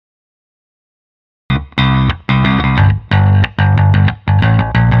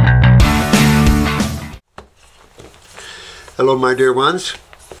Hello, my dear ones.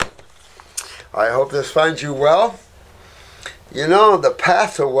 I hope this finds you well. You know, the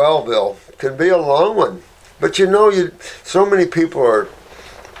path to Wellville can be a long one. But you know, so many people are,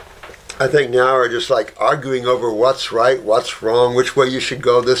 I think now, are just like arguing over what's right, what's wrong, which way you should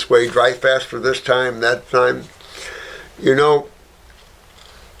go, this way, drive faster this time, that time. You know,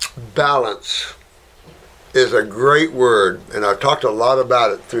 balance is a great word, and I've talked a lot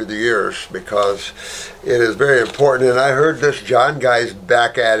about it through the years because it is very important. And I heard this John guy's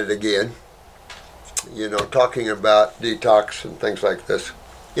back at it again, you know, talking about detox and things like this.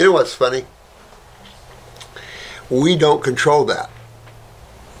 You know what's funny? We don't control that.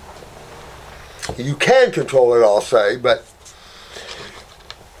 You can control it, I'll say, but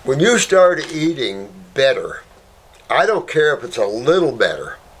when you start eating better, I don't care if it's a little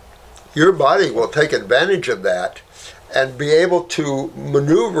better, your body will take advantage of that and be able to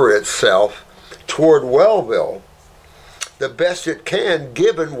maneuver itself toward Wellville the best it can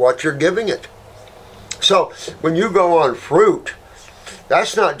given what you're giving it. So when you go on fruit,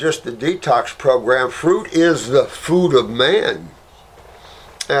 that's not just the detox program. Fruit is the food of man.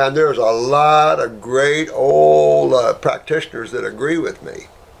 And there's a lot of great old practitioners that agree with me.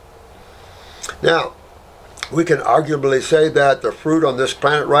 Now, we can arguably say that the fruit on this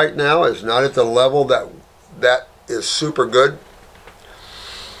planet right now is not at the level that is super good.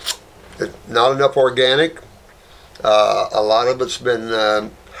 It's not enough organic. A lot of it's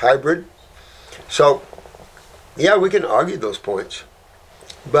been hybrid. So, yeah, we can argue those points.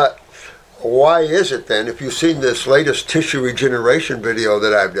 But why is it then, if you've seen this latest tissue regeneration video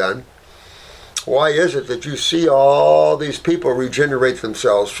that I've done, why is it that you see all these people regenerate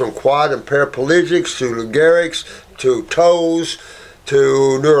themselves from quad and paraplegics to Lou Gehrig's to toes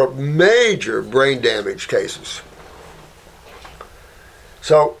to major brain damage cases?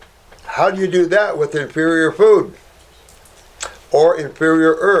 So how do you do that with inferior food or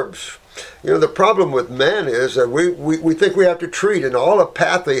inferior herbs? You know, the problem with man is that we think we have to treat, and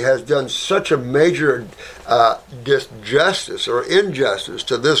allopathy has done such a major disjustice or injustice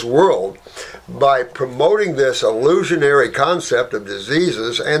to this world by promoting this illusionary concept of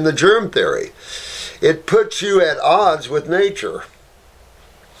diseases and the germ theory. It puts you at odds with nature.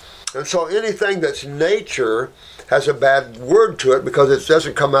 And so anything that's nature has a bad word to it because it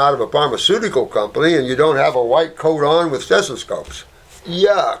doesn't come out of a pharmaceutical company and you don't have a white coat on with stethoscopes.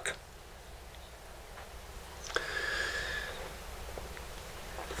 Yuck.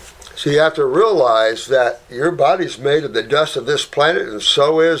 So you have to realize that your body's made of the dust of this planet, and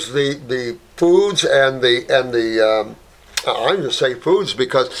so is the foods and I'm going to say foods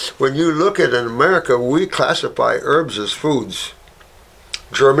because when you look at in America, we classify herbs as foods.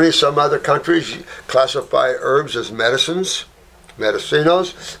 Germany, some other countries classify herbs as medicinos,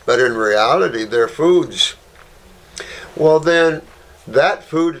 but in reality, they're foods. Well, then that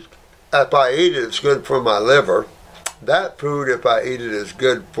food, if I eat it, it's good for my liver. That food, if I eat it, is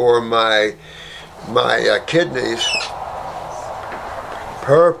good for my kidneys.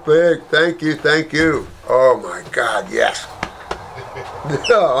 Perfect. Thank you. Oh my God, yes.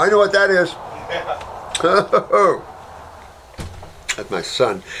 No, I know what that is. Oh. That's my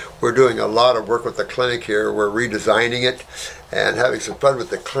son. We're doing a lot of work with the clinic here. We're redesigning it and having some fun with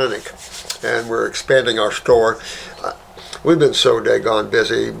the clinic. And we're expanding our store. We've been so daggone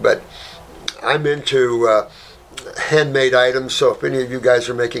busy, but I'm into handmade items, so if any of you guys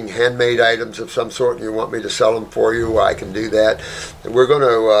are making handmade items of some sort and you want me to sell them for you, I can do that. And we're going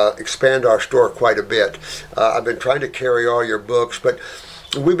to expand our store quite a bit. I've been trying to carry all your books, but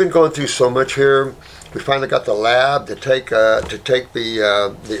we've been going through so much here. We finally got the lab to take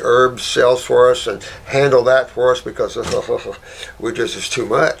the herb sales for us and handle that for us because it's too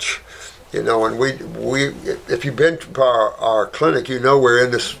much. You know, and we if you've been to our clinic, you know we're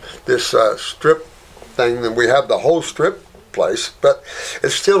in this strip thing, and we have the whole strip place, but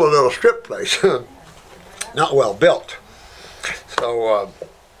it's still a little strip place, not well built. So,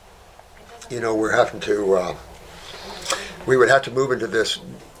 you know, we're having to, we would have to move into this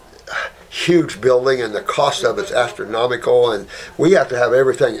huge building, and the cost of it's astronomical, and we have to have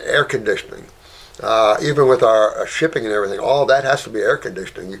everything air conditioning. Even with our shipping and everything, all that has to be air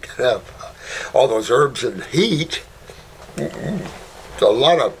conditioning. You can have all those herbs and heat. It's a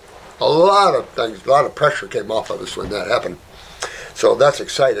lot of things, a lot of pressure came off of us when that happened. So that's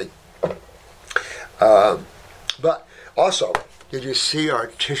exciting. But also, did you see our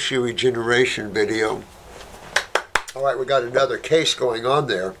tissue regeneration video? All right, we got another case going on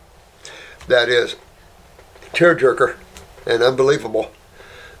there that is tearjerker and unbelievable.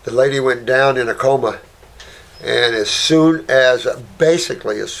 The lady went down in a coma, and as soon as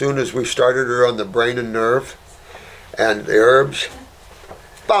we started her on the brain and nerve, and the herbs.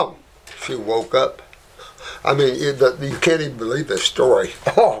 Boom! She woke up. I mean, you can't even believe this story.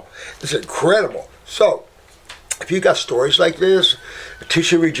 Oh, it's incredible. So, if you got stories like this,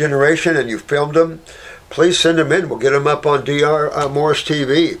 tissue regeneration, and you filmed them, please send them in. We'll get them up on DR Morris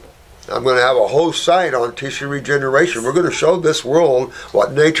TV. I'm going to have a whole site on tissue regeneration. We're going to show this world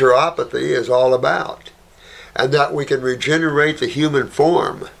what naturopathy is all about, and that we can regenerate the human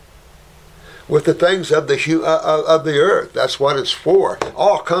form with the things of the earth. That's what it's for.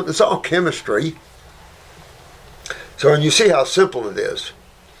 It's all chemistry. So, and you see how simple it is.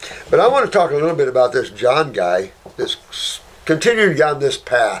 But I want to talk a little bit about this John guy, this continuing down this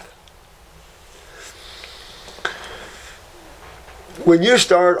path. When you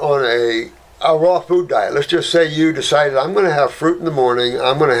start on a raw food diet, let's just say you decided, I'm going to have fruit in the morning,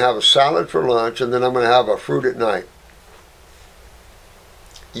 I'm going to have a salad for lunch, and then I'm going to have a fruit at night.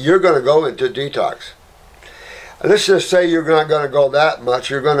 You're going to go into detox. Let's just say you're not going to go that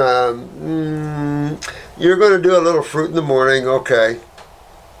much. You're going to do a little fruit in the morning, okay.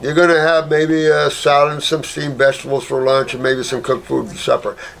 You're going to have maybe a salad and some steamed vegetables for lunch and maybe some cooked food for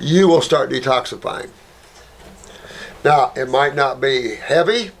supper. You will start detoxifying. Now, it might not be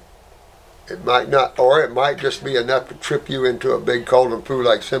heavy. It might not, or it might just be enough to trip you into a big cold and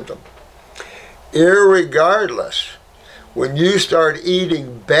flu-like symptom. Irregardless, when you start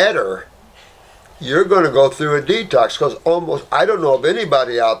eating better, you're going to go through a detox, because I don't know of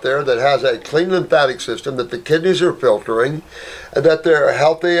anybody out there that has a clean lymphatic system, that the kidneys are filtering, and that they're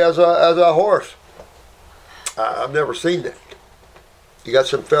healthy as a horse. I've never seen that. You got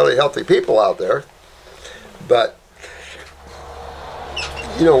some fairly healthy people out there, but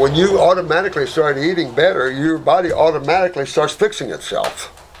when you automatically start eating better, your body automatically starts fixing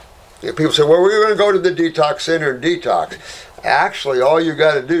itself. People say, well, we're going to go to the detox center and detox. Actually, all you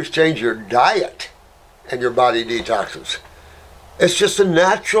got to do is change your diet and your body detoxes. It's just a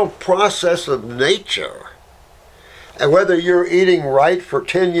natural process of nature. And whether you're eating right for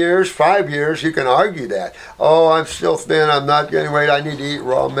 10 years, 5 years, you can argue that. Oh, I'm still thin, I'm not gaining weight, I need to eat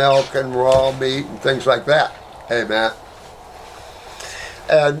raw milk and raw meat and things like that. Hey, Matt.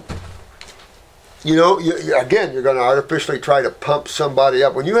 And, again, you're going to artificially try to pump somebody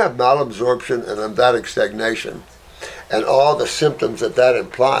up. When you have malabsorption and lymphatic stagnation and all the symptoms that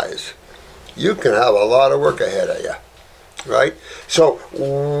implies, you can have a lot of work ahead of you, right? So,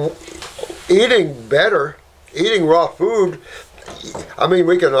 eating better, eating raw food, I mean,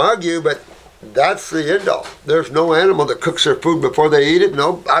 we can argue, but that's the end all. There's no animal that cooks their food before they eat it.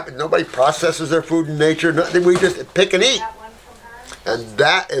 Nobody processes their food in nature. Nothing. We just pick and eat. And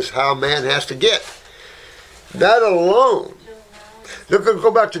that is how man has to get. That alone. Look,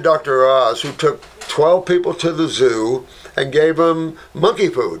 go back to Dr. Oz, who took 12 people to the zoo and gave them monkey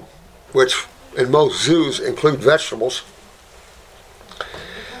food, which in most zoos include vegetables.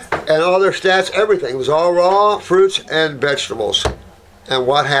 And all their stats, everything, it was all raw fruits and vegetables. And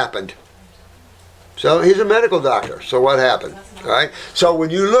what happened? So he's a medical doctor. So what happened? All right. So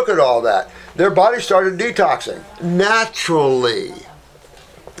when you look at all that, their body started detoxing naturally.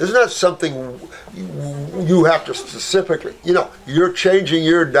 Isn't that something you have to specifically, you're changing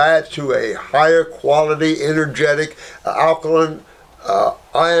your diet to a higher quality, energetic, alkaline,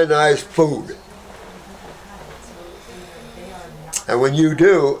 ionized food. And when you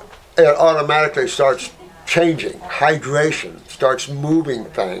do, it automatically starts changing. Hydration starts moving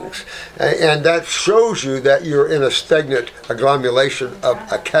things. And that shows you that you're in a stagnant agglomeration of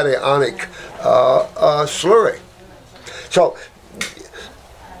a cationic slurry. So,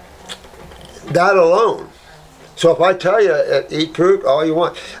 that alone. So if I tell you, eat fruit, all you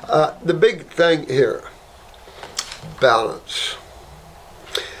want. The big thing here, balance.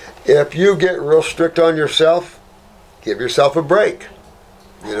 If you get real strict on yourself, give yourself a break.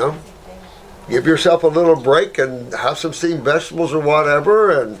 Give yourself a little break and have some steamed vegetables or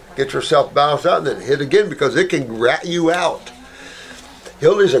whatever and get yourself balanced out and then hit again, because it can rat you out.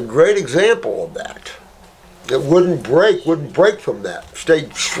 Hildy's a great example of that. It wouldn't break from that.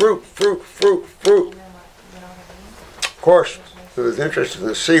 Stayed fruit. Of course, it was interesting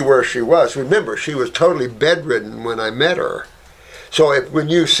to see where she was. Remember, she was totally bedridden when I met her. So when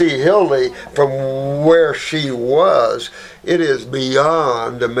you see Hildy from where she was, it is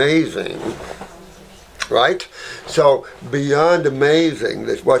beyond amazing. Right? So beyond amazing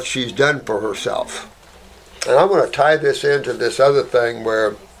is what she's done for herself. And I'm going to tie this into this other thing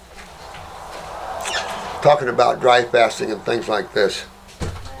where, talking about dry fasting and things like this,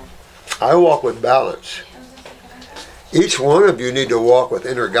 I walk with balance. Each one of you need to walk with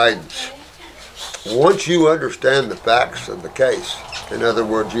inner guidance. Once you understand the facts of the case, In other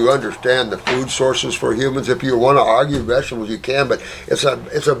words, you understand the food sources for humans. If you want to argue vegetables, you can, but it's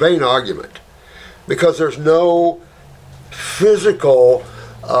a vain argument because there's no physical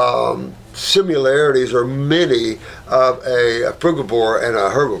similarities or many of a frugivore and a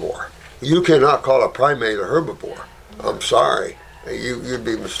herbivore. You cannot call a primate a herbivore. I'm sorry. You'd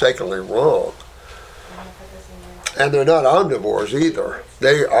be mistakenly wrong. And they're not omnivores either.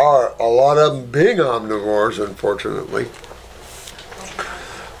 They are, a lot of them being omnivores, unfortunately.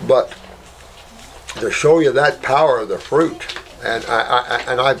 But to show you that power of the fruit, and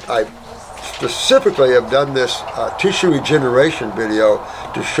I specifically have done this tissue regeneration video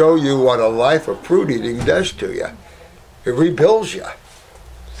to show you what a life of fruit eating does to you. It rebuilds you.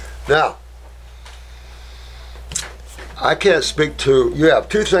 Now, I can't speak to, you have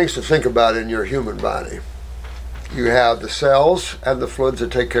two things to think about in your human body. You have the cells and the fluids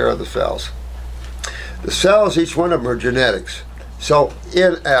that take care of the cells. The cells, each one of them are genetics. So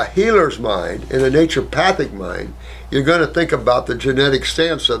in a healer's mind, in a naturopathic mind, you're going to think about the genetic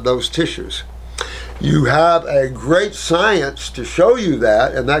stance of those tissues. You have a great science to show you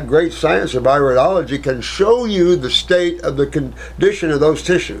that, and that great science of iridology can show you the state of the condition of those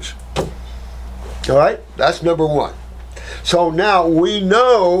tissues. All right? That's number one. So now we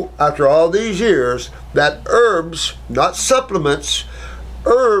know, after all these years, that herbs, not supplements,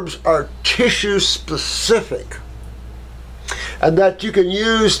 herbs are tissue specific. And that you can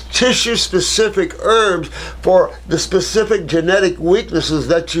use tissue-specific herbs for the specific genetic weaknesses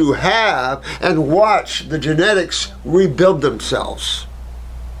that you have and watch the genetics rebuild themselves.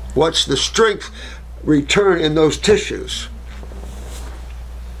 Watch the strength return in those tissues.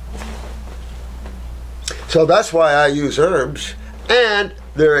 So that's why I use herbs, and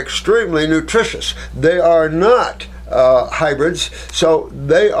they're extremely nutritious. They are not hybrids, so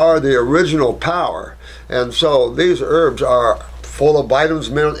they are the original power. And so these herbs are full of vitamins,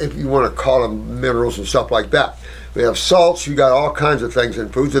 minerals, if you want to call them minerals and stuff like that. We have salts, you got all kinds of things in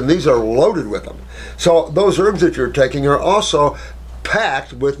foods, and these are loaded with them. So those herbs that you're taking are also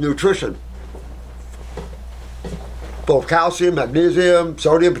packed with nutrition. Full of calcium, magnesium,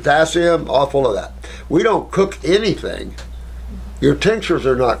 sodium, potassium, all full of that. We don't cook anything. Your tinctures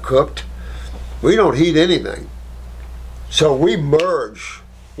are not cooked. We don't heat anything. So we merge,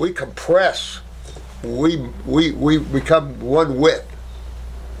 we compress, we become one with.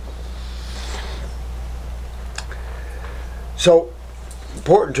 So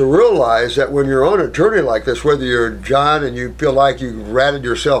important to realize that when you're on a journey like this, whether you're John and you feel like you ratted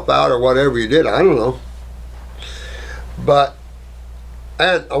yourself out or whatever you did, I don't know. But,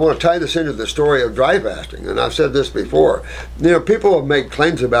 and I want to tie this into the story of dry fasting, and I've said this before. You know, people have made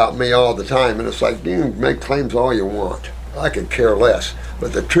claims about me all the time, and it's like, you can make claims all you want. I could care less.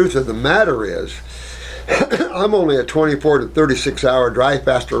 But the truth of the matter is, I'm only a 24 to 36 hour dry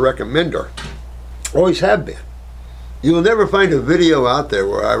faster recommender. Always have been. You will never find a video out there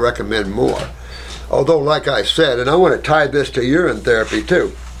where I recommend more. Although, like I said, and I want to tie this to urine therapy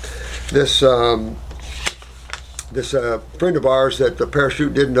too. This friend of ours that the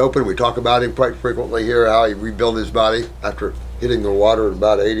parachute didn't open, we talk about him quite frequently here, how he rebuilt his body after hitting the water at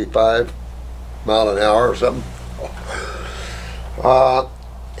about 85 mile an hour or something.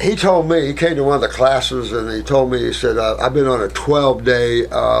 He told me, he came to one of the classes and he told me, he said, I've been on a 12-day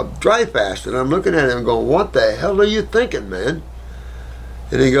dry fast. And I'm looking at him going, what the hell are you thinking, man?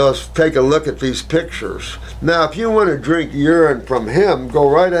 And he goes, take a look at these pictures. Now, if you want to drink urine from him, go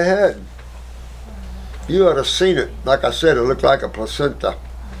right ahead. You ought to have seen it. Like I said, it looked like a placenta.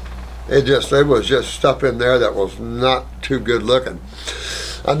 There was just stuff in there that was not too good looking.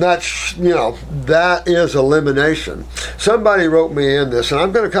 And that's, you know, that is elimination. Somebody wrote me in this, and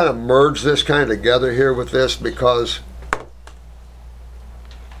I'm going to kind of merge this kind of together here with this because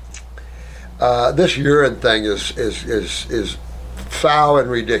this urine thing is foul and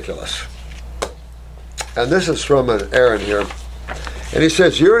ridiculous. And this is from an Aaron here. And he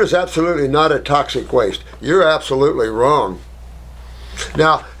says, urine is absolutely not a toxic waste. You're absolutely wrong.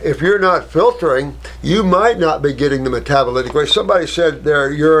 Now, if you're not filtering, you might not be getting the metabolitic waste. Somebody said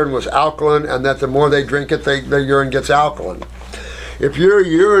their urine was alkaline and that the more they drink it, their urine gets alkaline. If your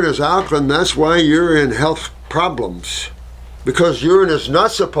urine is alkaline, that's why you're in health problems. Because urine is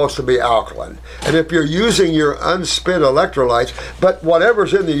not supposed to be alkaline. And if you're using your unspent electrolytes, but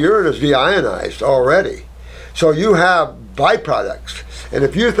whatever's in the urine is deionized already. So you have byproducts. And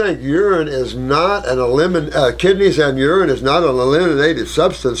if you think urine is not an kidneys and urine is not an eliminated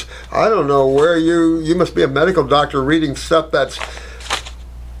substance, I don't know where you must be a medical doctor reading stuff that's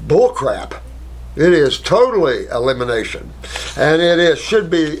bullcrap. It is totally elimination. And should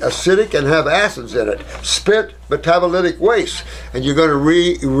be acidic and have acids in it. Spent metabolitic waste. And you're going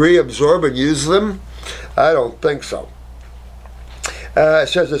to reabsorb and use them? I don't think so. It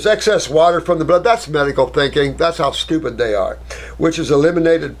says there's excess water from the blood. That's medical thinking. That's how stupid they are. Which is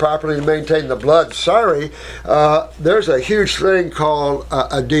eliminated properly to maintain the blood. Sorry, there's a huge thing called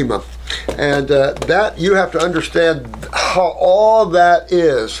edema. And that you have to understand how all that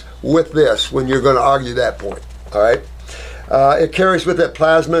is with this when you're going to argue that point. All right? It carries with it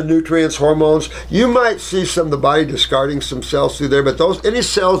plasma, nutrients, hormones. You might see some of the body discarding some cells through there, but any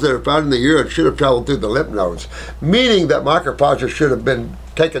cells that are found in the urine should have traveled through the lymph nodes, meaning that macrophages should have been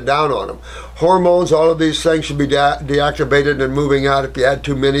taken down on them. Hormones, all of these things should be deactivated and moving out if you had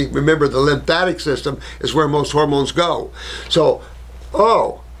too many. Remember, the lymphatic system is where most hormones go. So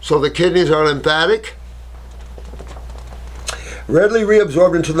the kidneys are lymphatic? Readily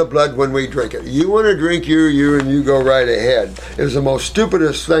reabsorbed into the blood when we drink it. You want to drink your urine, you go right ahead. It is the most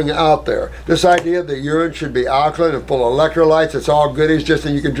stupidest thing out there. This idea that urine should be alkaline and full of electrolytes, it's all goodies just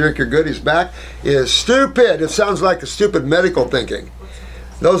and you can drink your goodies back, is stupid. It sounds like a stupid medical thinking.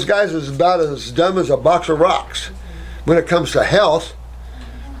 Those guys is about as dumb as a box of rocks when it comes to health.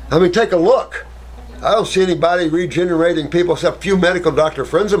 I mean, take a look. I don't see anybody regenerating people except a few medical doctor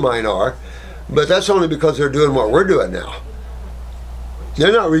friends of mine are, but that's only because they're doing what we're doing now.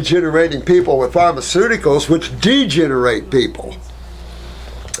 They're not regenerating people with pharmaceuticals, which degenerate people.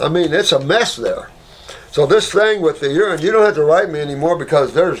 I mean, it's a mess there. So this thing with the urine, you don't have to write me anymore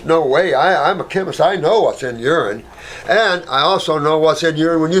because there's no way. I'm a chemist. I know what's in urine. And I also know what's in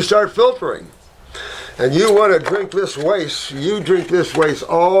urine when you start filtering. And you want to drink this waste. You drink this waste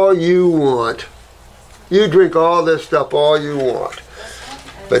all you want. You drink all this stuff all you want.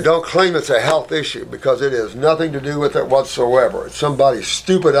 But don't claim it's a health issue because it has nothing to do with it whatsoever. It's somebody's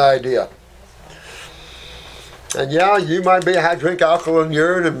stupid idea. And yeah, you might drink alkaline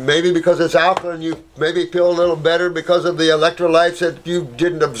urine, and maybe because it's alkaline, you maybe feel a little better because of the electrolytes that you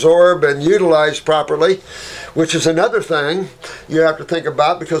didn't absorb and utilize properly, which is another thing you have to think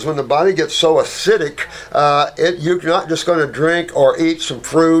about because when the body gets so acidic, you're not just going to drink or eat some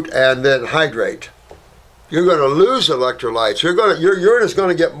fruit and then hydrate. You're going to lose electrolytes. Your urine is going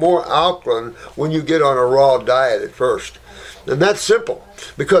to get more alkaline when you get on a raw diet at first. And that's simple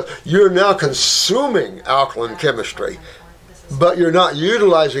because you're now consuming alkaline chemistry, but you're not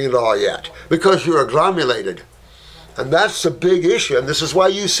utilizing it all yet because you're agglomerated. And that's the big issue. And this is why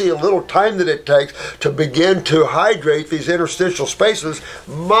you see a little time that it takes to begin to hydrate these interstitial spaces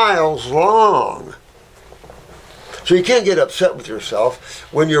miles long. So you can't get upset with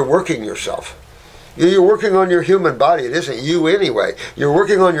yourself when you're working yourself. You're working on your human body. It isn't you anyway. You're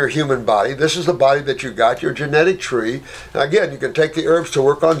working on your human body. This is the body that you got, your genetic tree. Now again, you can take the herbs to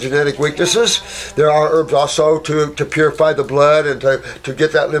work on genetic weaknesses. There are herbs also to purify the blood and to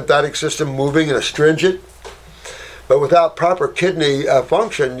get that lymphatic system moving and astringent. But without proper kidney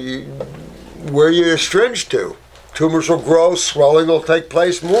function, where you astringe to? Tumors will grow, swelling will take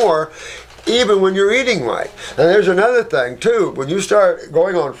place more, even when you're eating right. And there's another thing too. When you start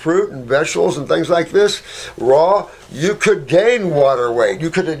going on fruit and vegetables and things like this, raw, you could gain water weight. You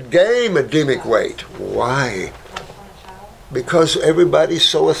could gain edemic weight. Why? Because everybody's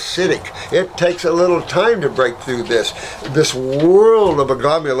so acidic. It takes a little time to break through this world of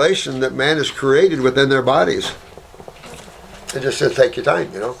agglomeration that man has created within their bodies. It just says take your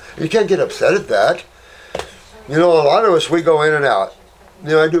time, You can't get upset at that. A lot of us, we go in and out.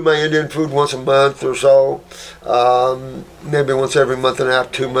 I do my Indian food once a month or so, maybe once every month and a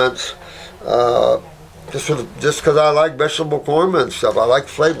half, 2 months, just because I like vegetable korma and stuff. I like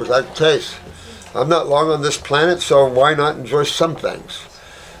flavors, I like taste. I'm not long on this planet, so why not enjoy some things?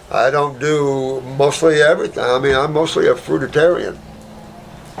 I don't do mostly everything. I mean, I'm mostly a fruitarian.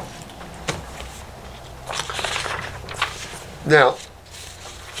 Now,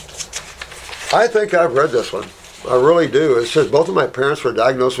 I think I've read this one. I really do. It says both of my parents were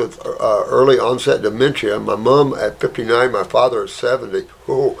diagnosed with early onset dementia. My mom at 59, my father at 70.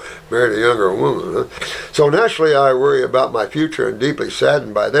 Oh, married a younger woman. Huh? So naturally I worry about my future and deeply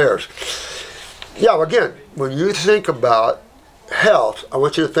saddened by theirs. Yeah, again, when you think about health, I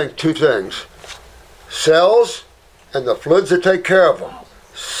want you to think two things. Cells and the fluids that take care of them.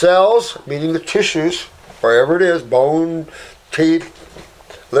 Cells, meaning the tissues, wherever it is, bone, teeth,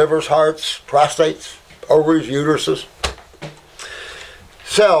 livers, hearts, prostates, ovaries, uteruses,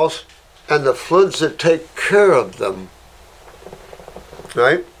 cells, and the fluids that take care of them,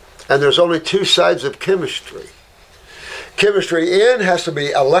 right? And there's only two sides of chemistry. Chemistry in has to be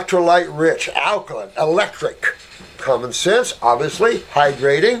electrolyte rich, alkaline, electric. Common sense, obviously,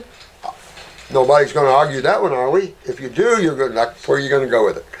 hydrating, Nobody's going to argue that one, are we? If you do, where are you going to go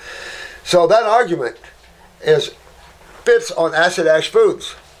with it? So that argument fits on acid ash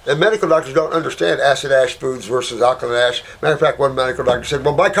foods. And medical doctors don't understand acid ash foods versus alkaline ash. Matter of fact, one medical doctor said,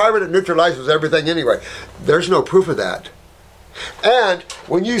 well, bicarbonate neutralizes everything anyway. There's no proof of that. And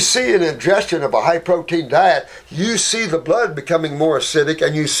when you see an ingestion of a high-protein diet, you see the blood becoming more acidic,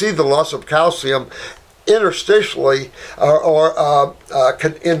 and you see the loss of calcium interstitially or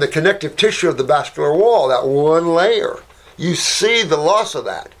in the connective tissue of the vascular wall, that one layer. You see the loss of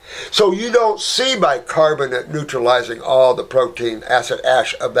that. So you don't see bicarbonate neutralizing all the protein acid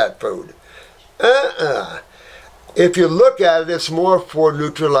ash of that food. If you look at it, it's more for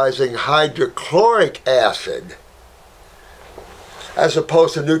neutralizing hydrochloric acid as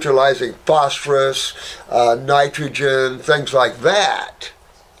opposed to neutralizing phosphorus, nitrogen, things like that.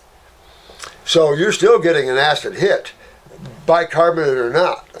 So you're still getting an acid hit, bicarbonate or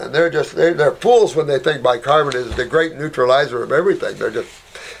not. And they're fools when they think bicarbonate is the great neutralizer of everything.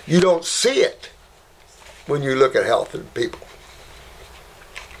 You don't see it when you look at health in people.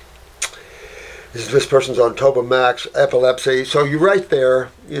 This person's on Tobamax, epilepsy. So you're right there,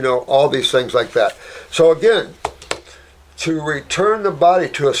 all these things like that. So again, to return the body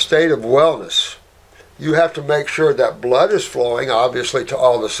to a state of wellness, you have to make sure that blood is flowing, obviously, to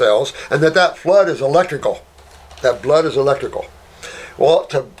all the cells, and that flood is electrical. That blood is electrical. Well,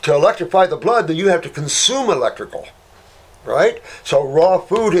 to electrify the blood, then you have to consume electrical, right? So raw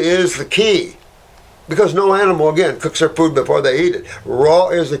food is the key. Because no animal, again, cooks their food before they eat it. Raw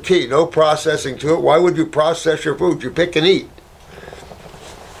is the key. No processing to it. Why would you process your food? You pick and eat.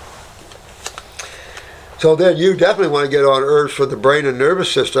 So then you definitely want to get on herbs for the brain and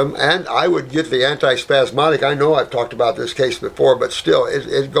nervous system, and I would get the antispasmodic. I know I've talked about this case before, but still,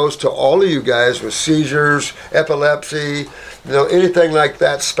 it goes to all of you guys with seizures, epilepsy, anything like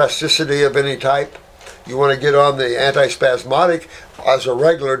that, spasticity of any type. You want to get on the antispasmodic as a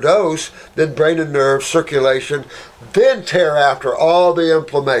regular dose, then brain and nerve, circulation, then tear after all the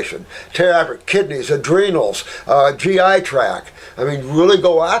inflammation. Tear after kidneys, adrenals, GI tract. I mean, really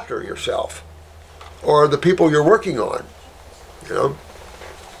go after yourself. Or the people you're working on, Do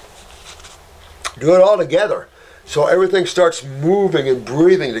it all together. So everything starts moving and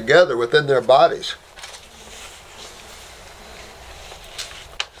breathing together within their bodies.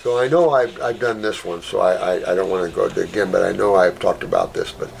 So I know I've done this one, so I don't want to go again, but I know I've talked about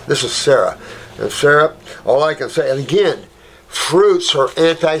this. But this is Sarah. And Sarah, all I can say, and again, fruits are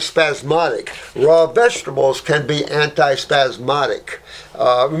antispasmodic. Raw vegetables can be antispasmodic.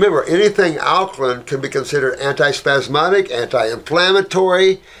 Remember, anything alkaline can be considered antispasmodic,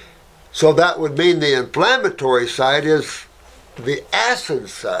 anti-inflammatory. So that would mean the inflammatory side is the acid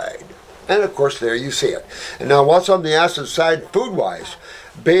side. And of course, there you see it. And now what's on the acid side food-wise?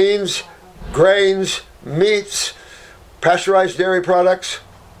 Beans, grains, meats, pasteurized dairy products.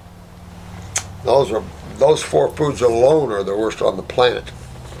 Those four foods alone are the worst on the planet.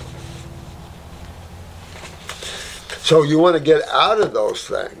 So you want to get out of those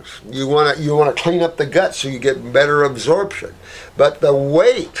things. You want to clean up the gut so you get better absorption. But the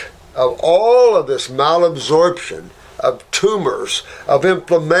weight of all of this malabsorption, of tumors, of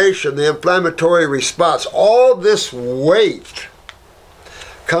inflammation, the inflammatory response, all this weight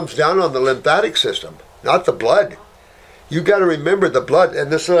comes down on the lymphatic system, not the blood. You've got to remember the blood,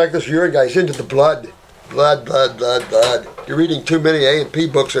 and this is like this urine guy's into the blood. Blood. You're reading too many A&P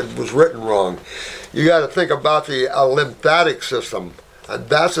books and it was written wrong. You got to think about the lymphatic system, and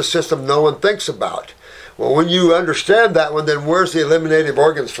that's a system no one thinks about. Well, when you understand that one, then where's the eliminative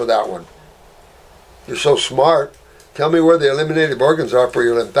organs for that one? You're so smart. Tell me where the eliminative organs are for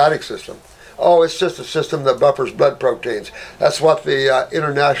your lymphatic system. Oh, it's just a system that buffers blood proteins. That's what the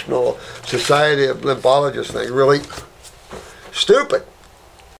International Society of Lymphologists think. Really stupid.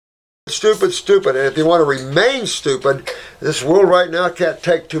 Stupid. And if you want to remain stupid, this world right now can't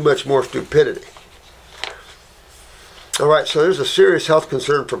take too much more stupidity. All right, so there's a serious health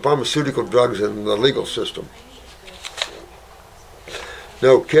concern for pharmaceutical drugs in the legal system.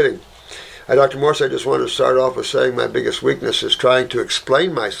 No kidding. Dr. Morse, I just wanted to start off with saying my biggest weakness is trying to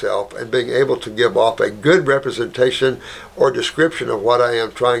explain myself and being able to give off a good representation or description of what I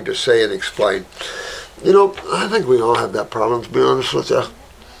am trying to say and explain. I think we all have that problem, to be honest with you.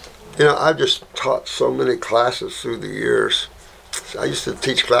 I've just taught so many classes through the years. I used to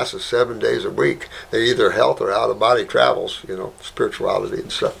teach classes 7 days a week. They're either health or out-of-body travels, spirituality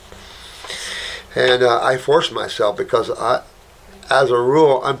and stuff. And I forced myself because as a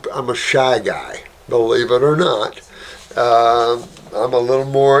rule, I'm a shy guy, believe it or not. I'm a little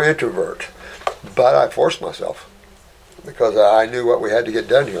more introvert. But I forced myself because I knew what we had to get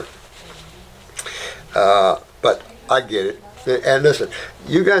done here. But I get it. And listen,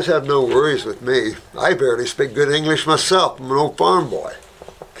 you guys have no worries with me. I barely speak good English myself. I'm an old farm boy.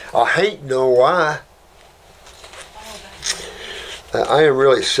 I ain't know why. I am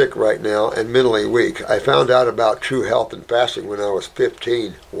really sick right now and mentally weak. I found out about true health and fasting when I was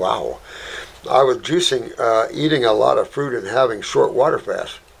 15. Wow. I was juicing, eating a lot of fruit and having short water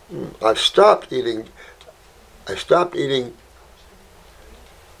fasts. I stopped eating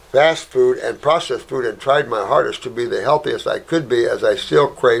fast food and processed food and tried my hardest to be the healthiest I could be, as I still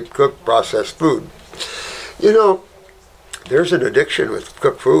craved cooked processed food. You know, there's an addiction with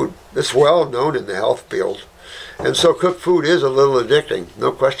cooked food. It's well known in the health field. And so cooked food is a little addicting,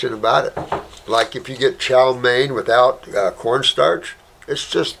 no question about it. Like if you get chow mein without cornstarch, it's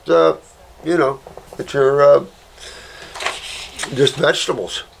just, it's your, just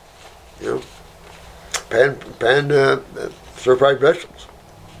vegetables, stir-fried vegetables.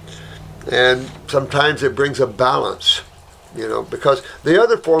 And sometimes it brings a balance, because the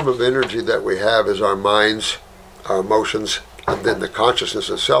other form of energy that we have is our minds, our emotions, and then the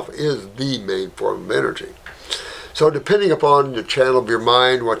consciousness itself is the main form of energy. So depending upon the channel of your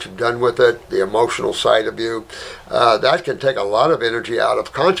mind, what you've done with it, the emotional side of you, that can take a lot of energy out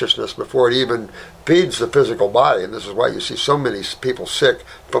of consciousness before it even feeds the physical body. And this is why you see so many people sick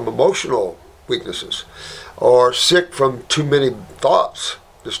from emotional weaknesses, or sick from too many thoughts,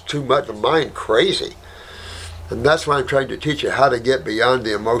 just too much, the mind crazy. And that's why I'm trying to teach you how to get beyond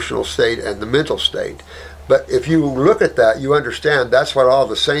the emotional state and the mental state. But if you look at that, you understand that's what all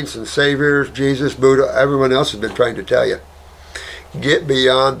the saints and saviors, Jesus, Buddha, everyone else has been trying to tell you. Get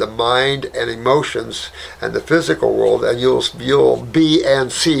beyond the mind and emotions and the physical world, and you'll be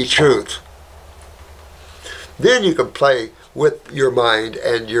and see truth. Then you can play with your mind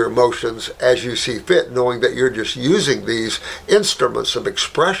and your emotions as you see fit, knowing that you're just using these instruments of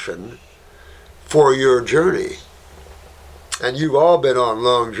expression for your journey. And you've all been on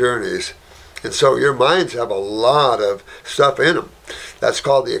long journeys. And so your minds have a lot of stuff in them. That's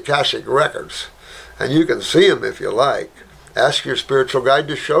called the Akashic Records. And you can see them if you like. Ask your spiritual guide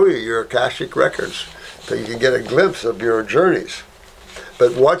to show you your Akashic Records so you can get a glimpse of your journeys.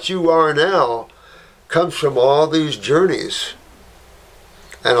 But what you are now comes from all these journeys.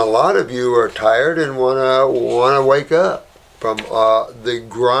 And a lot of you are tired and want to wake up from the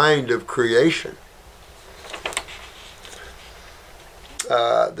grind of creation.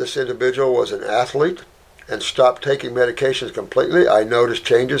 This individual was an athlete and stopped taking medications completely. I noticed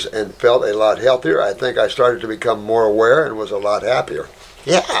changes and felt a lot healthier. I think I started to become more aware and was a lot happier.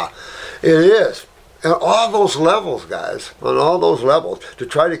 Yeah, it is. And all those levels, guys, on all those levels, to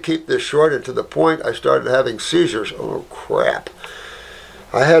try to keep this short, and to the point I started having seizures. Oh, crap.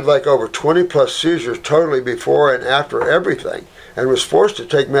 I had like over 20 plus seizures totally before and after everything, and was forced to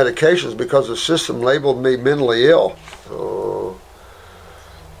take medications because the system labeled me mentally ill. Oh.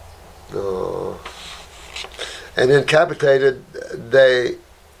 And incapacitated, they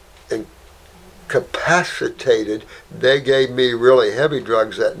gave me really heavy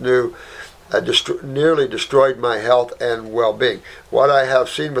drugs that nearly destroyed my health and well-being. What I have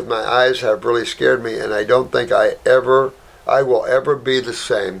seen with my eyes have really scared me, and I don't think I will ever be the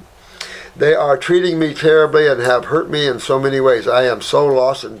same. They are treating me terribly and have hurt me in so many ways. I am so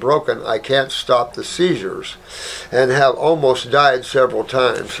lost and broken I can't stop the seizures, and have almost died several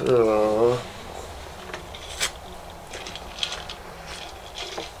times.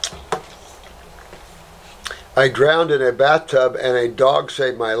 I drowned in a bathtub and a dog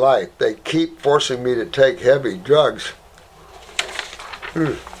saved my life. They keep forcing me to take heavy drugs.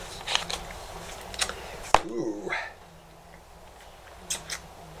 Ooh.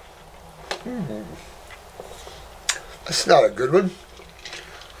 That's not a good one.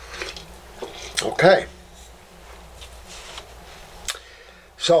 Okay.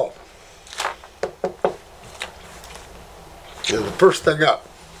 So, the first thing up,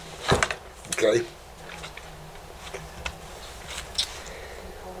 okay,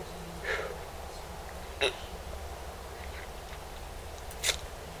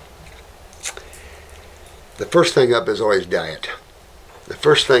 the first thing up is always diet. The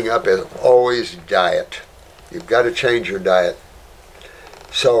first thing up is always diet. You've got to change your diet.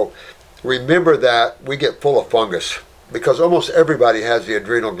 So remember that we get full of fungus because almost everybody has the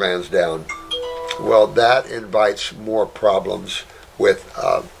adrenal glands down. Well, that invites more problems with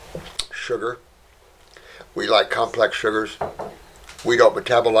sugar. We like complex sugars. We don't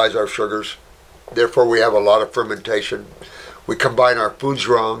metabolize our sugars. Therefore, we have a lot of fermentation. We combine our foods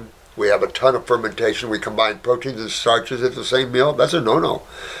wrong. We have a ton of fermentation. We combine proteins and starches at the same meal. That's a no-no.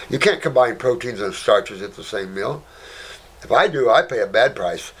 You can't combine proteins and starches at the same meal. If I do, I pay a bad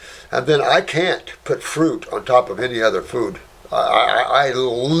price. And then I can't put fruit on top of any other food. I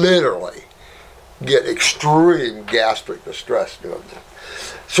literally get extreme gastric distress doing that.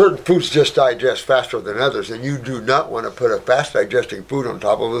 Certain foods just digest faster than others, and you do not want to put a fast digesting food on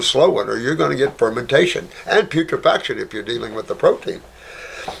top of a slow one, or you're going to get fermentation and putrefaction if you're dealing with the protein.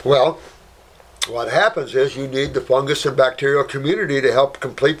 Well, what happens is you need the fungus and bacterial community to help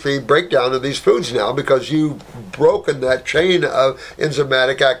complete the breakdown of these foods now, because you've broken that chain of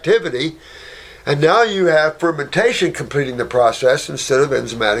enzymatic activity, and now you have fermentation completing the process instead of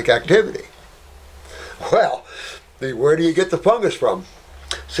enzymatic activity. Well, where do you get the fungus from?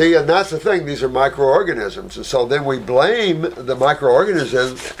 See, and that's the thing, these are microorganisms, and so then we blame the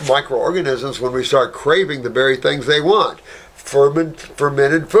microorganisms when we start craving the very things they want.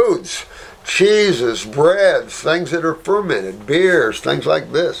 Fermented foods, cheeses, breads, things that are fermented, beers, things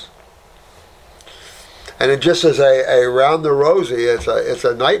like this. And it just is a round the rosy, it's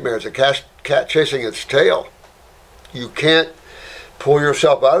a nightmare, it's a cat chasing its tail. You can't pull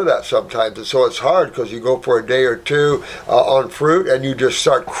yourself out of that sometimes, and so it's hard because you go for a day or two on fruit and you just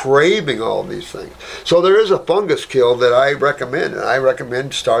start craving all these things. So there is a fungus kill that I recommend, and I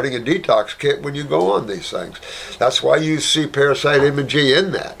recommend starting a detox kit when you go on these things. That's why you see Parasite MG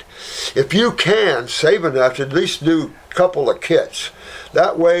in that. If you can, save enough to at least do a couple of kits.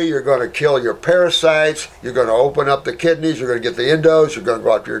 That way you're going to kill your parasites, you're going to open up the kidneys, you're going to get the endos, you're going to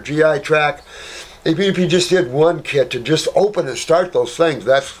go after your GI tract. Even if you just did one kit to just open and start those things,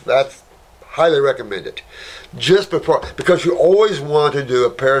 that's highly recommended. Just before, because you always want to do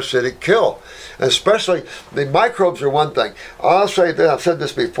a parasitic kill. And especially, the microbes are one thing. I'll say that, I've said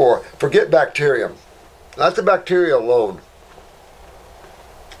this before, forget bacterium. That's the bacteria alone.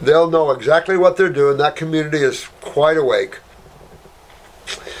 They'll know exactly what they're doing. That community is quite awake.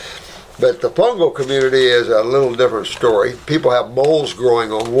 But the fungal community is a little different story. People have moles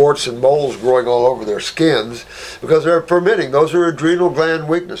growing on, warts and moles growing all over their skins because they're fermenting. Those are adrenal gland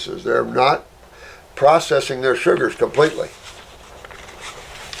weaknesses. They're not processing their sugars completely.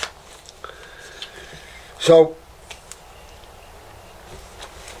 So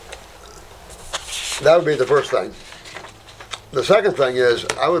that would be the first thing. The second thing is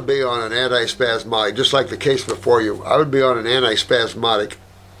I would be on an antispasmodic, just like the case before you. I would be on an antispasmodic.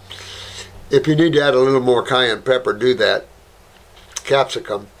 If you need to add a little more cayenne pepper, do that.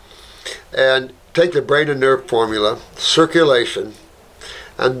 Capsicum. And take the brain and nerve formula, circulation,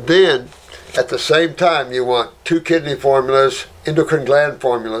 and then at the same time you want 2 kidney formulas, endocrine gland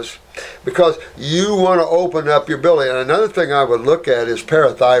formulas, because you want to open up your belly. And another thing I would look at is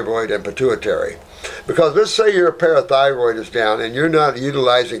parathyroid and pituitary. Because let's say your parathyroid is down and you're not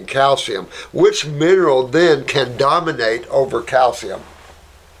utilizing calcium. Which mineral then can dominate over calcium?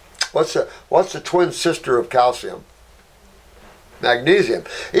 What's the twin sister of calcium? Magnesium.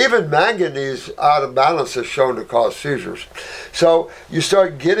 Even manganese out of balance is shown to cause seizures. So you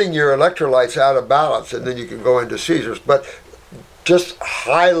start getting your electrolytes out of balance and then you can go into seizures. But just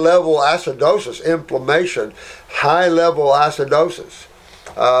high-level acidosis, inflammation, high-level acidosis,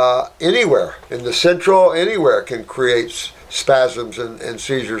 anywhere, in the central, anywhere can create spasms and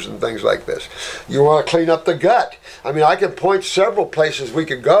seizures and things like this. You want to clean up the gut. I mean, I can point several places we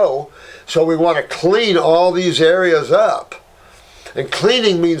could go, so we want to clean all these areas up. And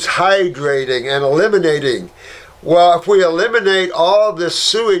cleaning means hydrating and eliminating. Well, if we eliminate all this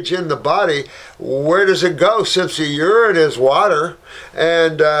sewage in the body, where does it go? Since the urine is water,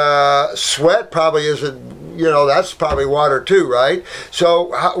 and sweat probably isn't, that's probably water too, right?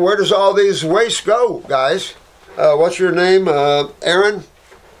 So where does all these waste go, guys? What's your name, Aaron?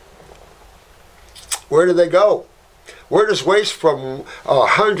 Where do they go? Where does waste from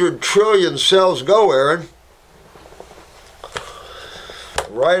 100 trillion cells go, Aaron?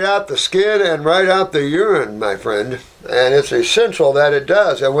 Right out the skin and right out the urine, my friend. And it's essential that it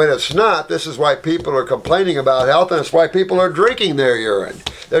does. And when it's not, this is why people are complaining about health, and it's why people are drinking their urine.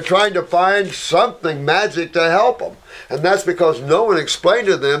 They're trying to find something magic to help them. And that's because no one explained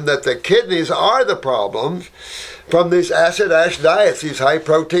to them that the kidneys are the problem from these acid-ash diets, these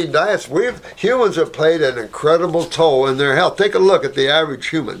high-protein diets. Humans have played an incredible toll in their health. Take a look at the average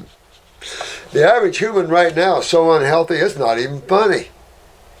human. The average human right now is so unhealthy, it's not even funny.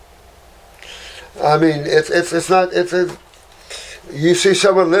 I mean, you see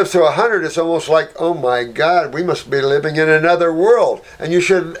someone live to 100, it's almost like, oh my God, we must be living in another world. And you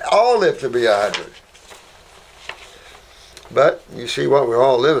should all live to be 100. But you see what we're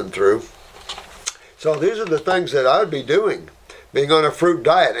all living through. So these are the things that I would be doing. Being on a fruit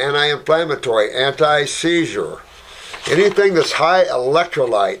diet, anti-inflammatory, anti-seizure. Anything that's high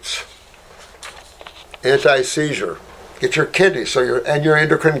electrolytes, anti-seizure. Get your kidneys, and your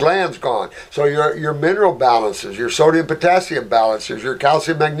endocrine glands gone. So your mineral balances, your sodium potassium balances, your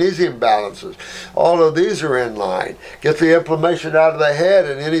calcium magnesium balances, all of these are in line. Get the inflammation out of the head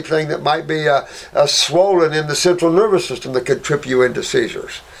and anything that might be swollen in the central nervous system that could trip you into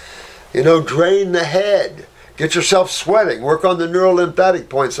seizures. Drain the head. Get yourself sweating. Work on the neurolymphatic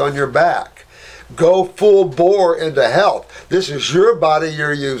points on your back. Go full bore into health. This is your body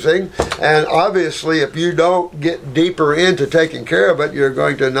you're using, and obviously if you don't get deeper into taking care of it, you're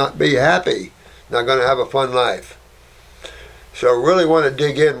going to not be happy, not going to have a fun life. So really want to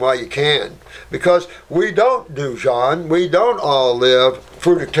dig in while you can, because we don't all live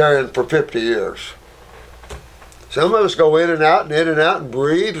fruitarian for 50 years. Some of us go in and out and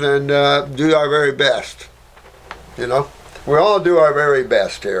breathe and do our very best. We all do our very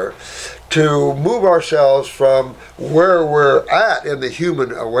best here to move ourselves from where we're at in the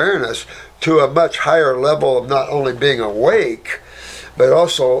human awareness to a much higher level of not only being awake, but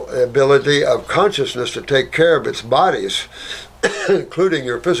also the ability of consciousness to take care of its bodies, including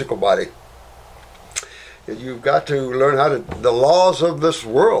your physical body. You've got to learn the laws of this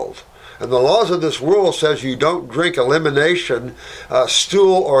world. And the laws of this world says you don't drink elimination,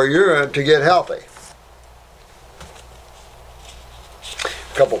 stool or urine to get healthy.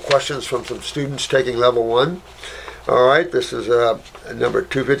 A couple questions from some students taking level 1. All right, this is number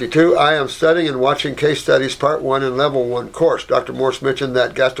 252. I am studying and watching case studies part 1 in level 1 course. Dr. Morse mentioned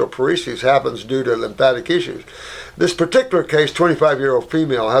that gastroparesis happens due to lymphatic issues. This particular case, 25-year-old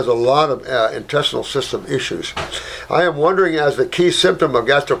female, has a lot of intestinal system issues. I am wondering, as the key symptom of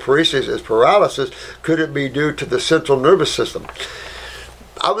gastroparesis is paralysis, could it be due to the central nervous system?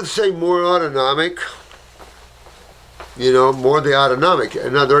 I would say more autonomic. More the autonomic.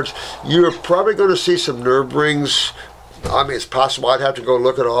 In other words, you're probably going to see some nerve rings. I mean, it's possible. I'd have to go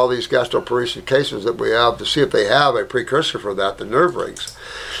look at all these gastroparesis cases that we have to see if they have a precursor for that, the nerve rings.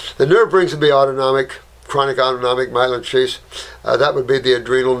 The nerve rings would be autonomic, chronic autonomic myelin sheaths. That would be the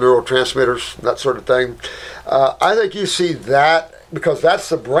adrenal neurotransmitters, that sort of thing. I think you see that because that's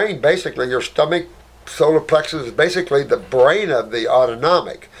the brain, basically. Your stomach, solar plexus is basically the brain of the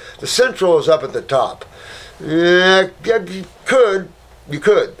autonomic. The central is up at the top. Yeah, you could,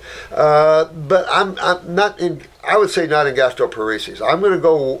 but I'm not in. I would say not in gastroparesis. I'm going to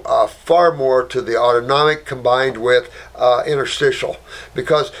go far more to the autonomic combined with interstitial,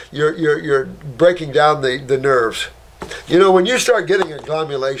 because you're breaking down the nerves. When you start getting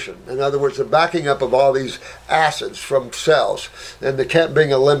agglomulation, in other words, the backing up of all these acids from cells, and they can't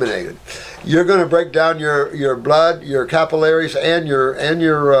being eliminated, you're going to break down your blood, your capillaries, and your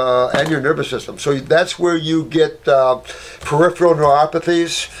nervous system. So that's where you get peripheral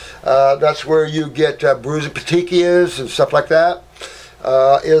neuropathies. That's where you get bruising petechias and stuff like that.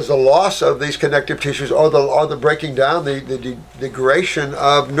 Is the loss of these connective tissues, or the breaking down, the degradation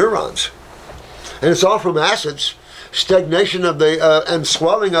of neurons, and it's all from acids. Stagnation of the and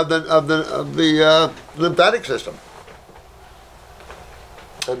swelling of the lymphatic system,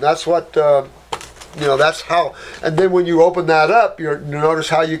 and that's what that's how. And then when you open that up, you notice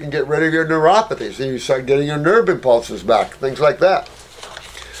how you can get rid of your neuropathies, and you start getting your nerve impulses back, things like that.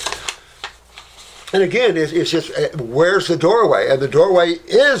 And again, it's just, where's the doorway? And the doorway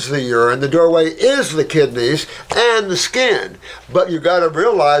is the urine, the doorway is the kidneys and the skin. But you've got to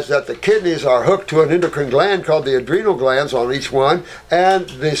realize that the kidneys are hooked to an endocrine gland called the adrenal glands on each one, and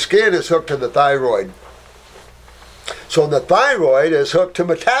the skin is hooked to the thyroid. So the thyroid is hooked to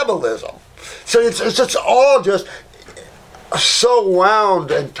metabolism. So it's all just so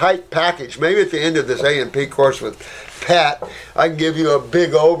wound and tight package. Maybe at the end of this A&P course with Pat, I can give you a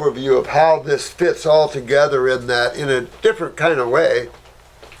big overview of how this fits all together in a different kind of way,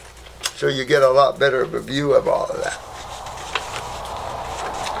 so you get a lot better of a view of all of that.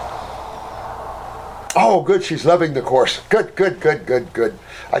 Oh, good, she's loving the course. Good.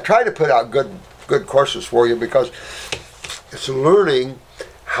 I try to put out good courses for you because it's learning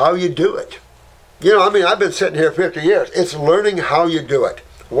how you do it. I've been sitting here 50 years. It's learning how you do it.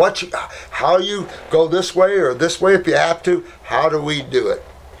 How you go this way or this way if you have to. How do we do it?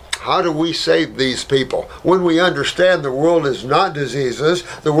 How do we save these people? When we understand the world is not diseases,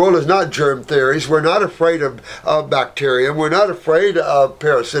 the world is not germ theories, we're not afraid of bacterium, we're not afraid of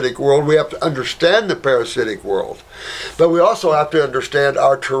parasitic world. We have to understand the parasitic world. But we also have to understand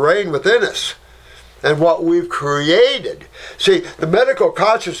our terrain within us and what we've created. See, the medical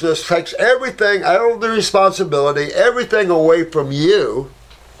consciousness takes everything out of the responsibility, everything away from you,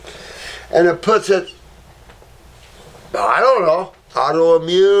 and it puts it, autoimmune.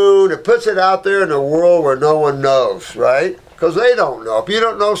 It puts it out there in a world where no one knows, right? because they don't know. If you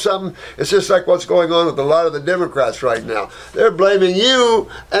don't know something, it's just like what's going on with a lot of the Democrats right now. They're blaming you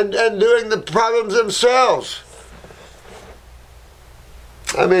and doing the problems themselves.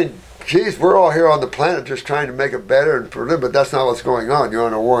 I mean, geez, we're all here on the planet just trying to make it better and for them, but that's not what's going on. You're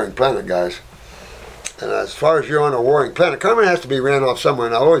on a warring planet, guys. And as far as you're on a warring planet, karma has to be ran off somewhere,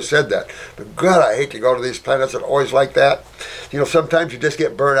 and I always said that. But God, I hate to go to these planets that are always like that. You know, sometimes you just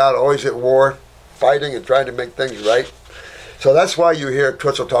get burned out, always at war, fighting and trying to make things right. So that's why you hear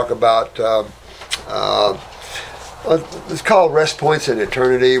Twitchell talk about, it's called rest points in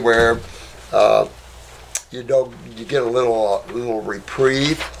eternity, where you get a little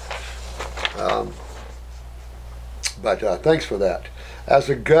reprieve. But thanks for that. As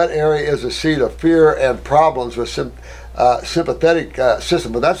the gut area is a seat of fear and problems with sympathetic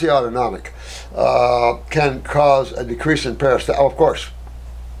system, but that's the autonomic, can cause a decrease in peristaltic. Oh, of course,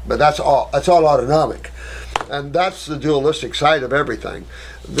 but that's all autonomic, and that's the dualistic side of everything.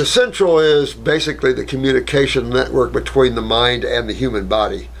 The central is basically the communication network between the mind and the human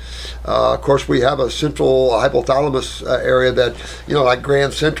body. Of course, we have a central hypothalamus area that, you know, like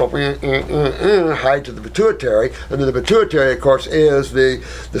Grand Central, high to the pituitary, and then the pituitary, of course, is the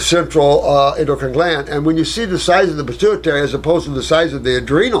central endocrine gland. And when you see the size of the pituitary as opposed to the size of the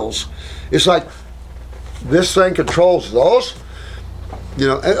adrenals, it's like this thing controls those. You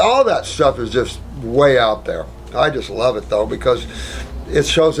know, and all that stuff is just way out there. I just love it, though, because it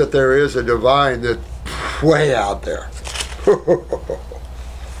shows that there is a divine that's way out there.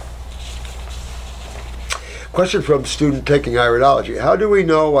 Question from student taking iridology. How do we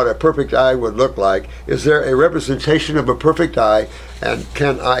know what a perfect eye would look like? Is there a representation of a perfect eye, and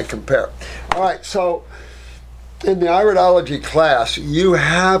can I compare? All right, so in the iridology class, you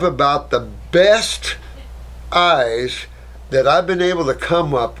have about the best eyes that I've been able to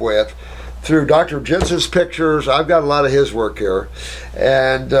come up with through Dr. Jensen's pictures. I've got a lot of his work here.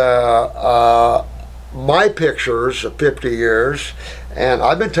 And my pictures of 50 years. And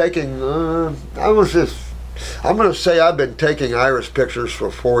I've been taking, I'm going to say I've been taking iris pictures for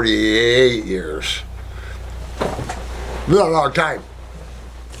 48 years. Not a long time.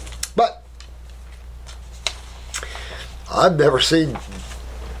 But I've never seen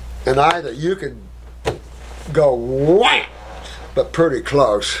an eye that you could go wham, but pretty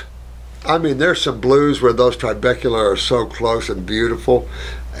close. I mean, there's some blues where those trabecular are so close and beautiful,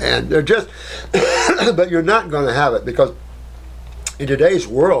 and they're just, but you're not going to have it because in today's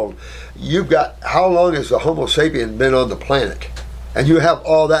world, you've got, how long has the Homo sapien been on the planet? And you have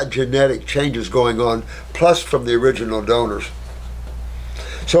all that genetic changes going on, plus from the original donors.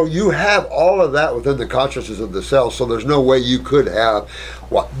 So you have all of that within the consciousness of the cell, so there's no way you could have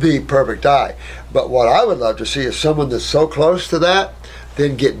the perfect eye. But what I would love to see is someone that's so close to that,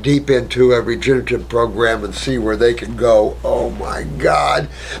 then get deep into a regenerative program and see where they can go. Oh my God.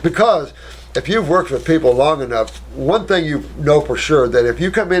 Because if you've worked with people long enough, one thing you know for sure, that if you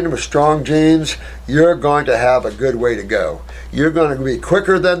come in with strong genes, you're going to have a good way to go. You're going to be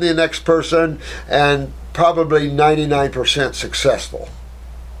quicker than the next person and probably 99% successful.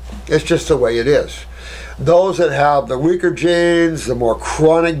 It's just the way it is. Those that have the weaker genes, the more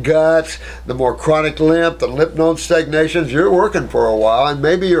chronic guts, the more chronic lymph, the lymph node stagnations, you're working for a while and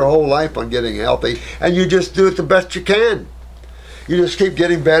maybe your whole life on getting healthy, and you just do it the best you can. You just keep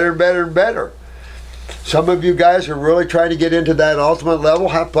getting better and better and better. Some of you guys are really trying to get into that ultimate level.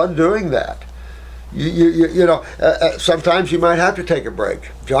 Have fun doing that. You know, sometimes you might have to take a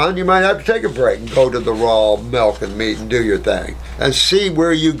break. John, you might have to take a break and go to the raw milk and meat and do your thing. And see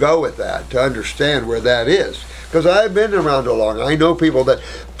where you go with that to understand where that is. Because I've been around so long. I know people that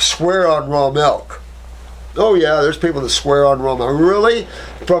swear on raw milk. Oh yeah, there's people that swear on raw milk. Really?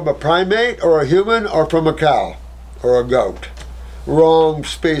 From a primate or a human or from a cow or a goat? Wrong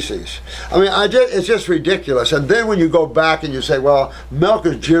species. I mean, it's just ridiculous. And then when you go back and you say, well, milk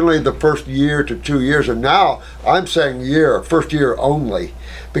is generally the first year to 2 years, and now I'm saying first year only,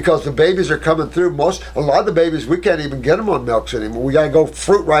 because the babies are coming through. A lot of the babies, we can't even get them on milks anymore. We got to go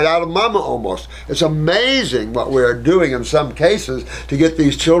fruit right out of mama almost. It's amazing what we're doing in some cases to get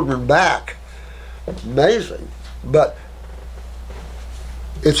these children back. Amazing. But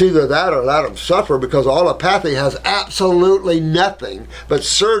it's either that or let them suffer, because allopathy has absolutely nothing but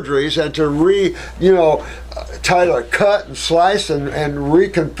surgeries and to try to cut and slice and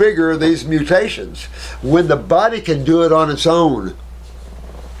reconfigure these mutations when the body can do it on its own.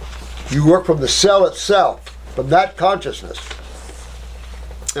 You work from the cell itself, from that consciousness.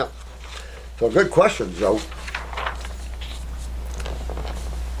 Yeah. So good questions, though.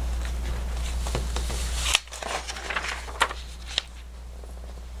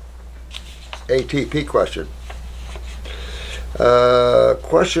 ATP question.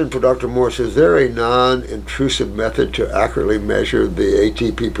 Question for Dr. Morse: is there a non-intrusive method to accurately measure the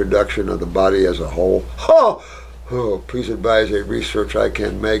ATP production of the body as a whole? Please advise a research I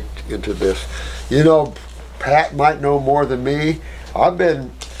can make into this. Pat might know more than me. I've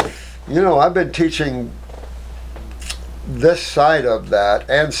been teaching this side of that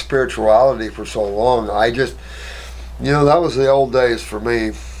and spirituality for so long. That was the old days for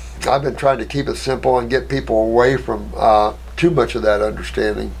me. I've been trying to keep it simple and get people away from too much of that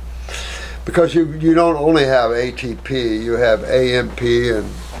understanding, because you don't only have ATP, you have AMP, and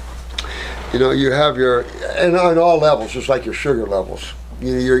you have and on all levels, just like your sugar levels.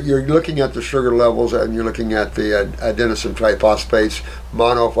 You're looking at the sugar levels, and you're looking at the adenosine triphosphates,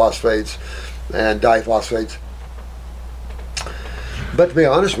 monophosphates, and diphosphates. But to be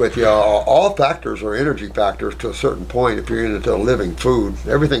honest with you, all factors are energy factors to a certain point. If you're into living food,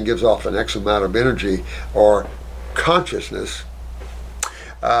 everything gives off an X amount of energy or consciousness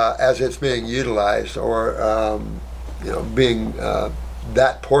as it's being utilized, or being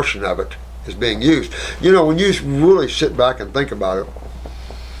that portion of it is being used. When you really sit back and think about it,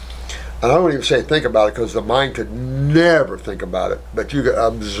 and I don't even say think about it, because the mind could never think about it, but you could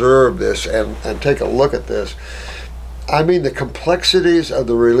observe this and take a look at this. I mean, the complexities of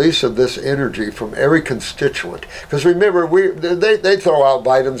the release of this energy from every constituent. Because remember, they throw out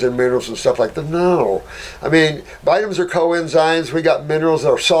vitamins and minerals and stuff like that. No. I mean, vitamins are coenzymes. We got minerals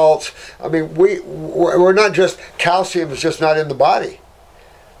or salts. I mean, we're not just, calcium is just not in the body.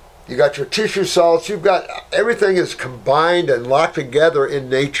 You got your tissue salts. You've got, everything is combined and locked together in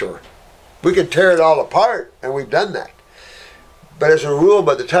nature. We can tear it all apart, and we've done that. But as a rule,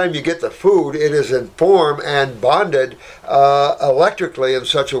 by the time you get the food, it is in form and bonded electrically in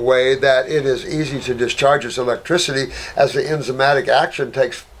such a way that it is easy to discharge its electricity as the enzymatic action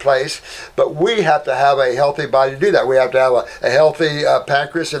takes place. But we have to have a healthy body to do that. We have to have a healthy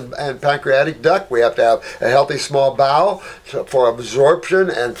pancreas and pancreatic duct. We have to have a healthy small bowel for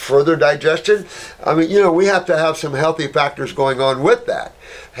absorption and further digestion. I mean, we have to have some healthy factors going on with that.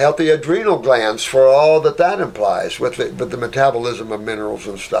 Healthy adrenal glands for all that implies with the metabolism of minerals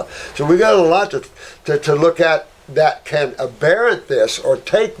and stuff. So we got a lot to look at that can aberrant this or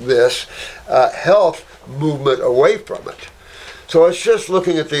take this health movement away from it. So it's just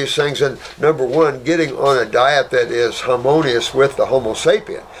looking at these things, and number one, getting on a diet that is harmonious with the Homo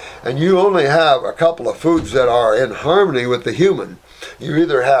sapien. And you only have a couple of foods that are in harmony with the human. You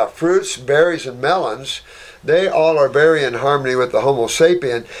either have fruits, berries, and melons. They all are very in harmony with the Homo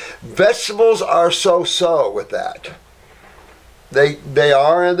sapien. Vegetables are so-so with that. They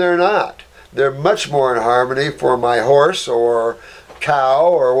are and they're not. They're much more in harmony for my horse or cow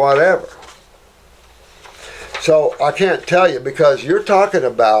or whatever. So I can't tell you, because you're talking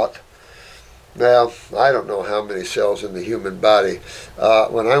about, now, I don't know how many cells in the human body.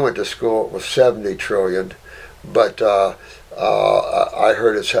 When I went to school, it was 70 trillion. But I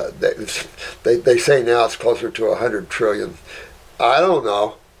heard they say now it's closer to 100 trillion. I don't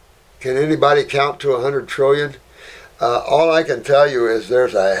know. Can anybody count to 100 trillion? All I can tell you is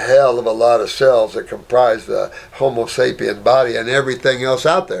there's a hell of a lot of cells that comprise the Homo sapien body and everything else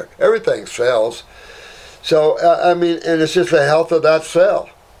out there. Everything's cells. So, and it's just the health of that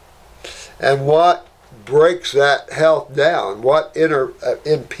cell. And what breaks that health down? What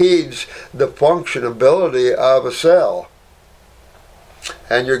impedes the functionability of a cell?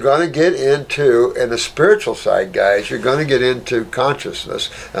 And you're going to get into, in the spiritual side, guys, you're going to get into consciousness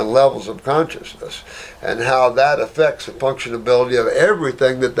and levels of consciousness and how that affects the functionability of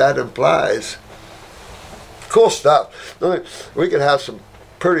everything that implies. Cool stuff. We could have some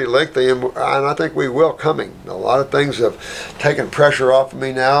pretty lengthy, and I think we will coming. A lot of things have taken pressure off of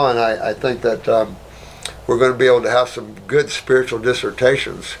me now, and I think that we're going to be able to have some good spiritual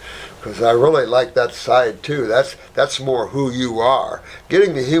dissertations, because I really like that side too. That's more who you are.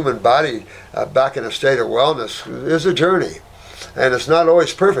 Getting the human body back in a state of wellness is a journey, and it's not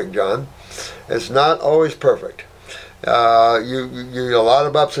always perfect, John. It's not always perfect. You a lot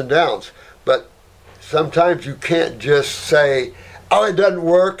of ups and downs, but sometimes you can't just say, "Oh, it doesn't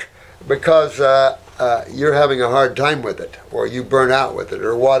work," because you're having a hard time with it, or you burn out with it,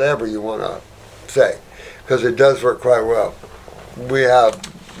 or whatever you want to say, because it does work quite well. We have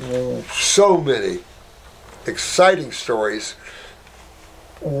so many exciting stories.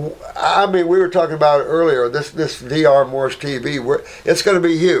 I mean, we were talking about it earlier, this DR Morse TV, it's going to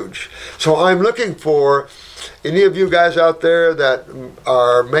be huge. So I'm looking for any of you guys out there that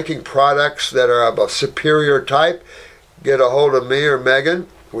are making products that are of a superior type. Get a hold of me or Megan.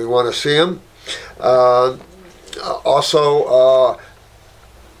 We want to see them. Also,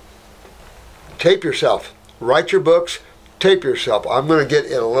 tape yourself. Write your books. tape yourself. I'm going to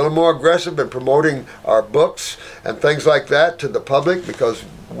get a little more aggressive in promoting our books and things like that to the public, because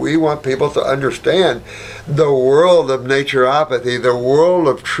we want people to understand the world of naturopathy, the world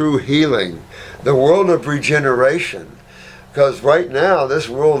of true healing, the world of regeneration. Because right now, this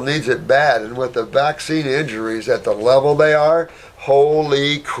world needs it bad. And with the vaccine injuries at the level they are,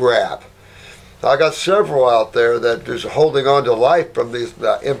 holy crap. I got several out there that is holding on to life from these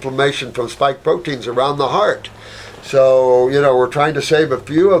inflammation from spike proteins around the heart. So, we're trying to save a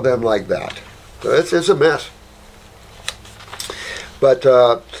few of them like that. So it's a mess. But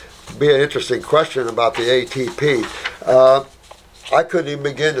be an interesting question about the ATP. I couldn't even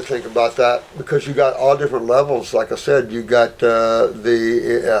begin to think about that, because you got all different levels. Like I said, you got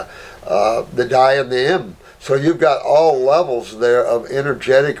the Di and the M. So you've got all levels there of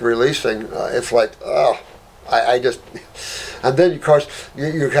energetic releasing. It's like, I just, and then of course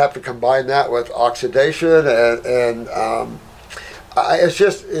you have to combine that with oxidation and it's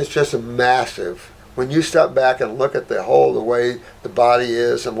just a massive. When you step back and look at the way the body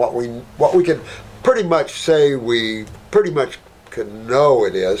is and what we can pretty much say we pretty much can know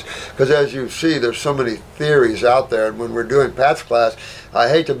it is, because as you see, there's so many theories out there, and when we're doing Pat's class, I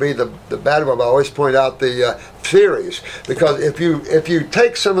hate to be the bad one, but I always point out the theories, because if you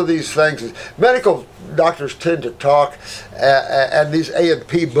take some of these things, medical doctors tend to talk, and these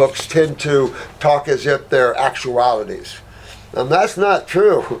A&P books tend to talk as if they're actualities. And that's not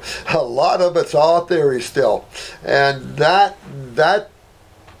true. A lot of it's all theory still, and that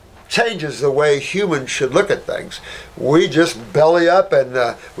changes the way humans should look at things. We just belly up,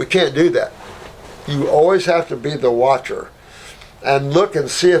 and we can't do that. You always have to be the watcher and look and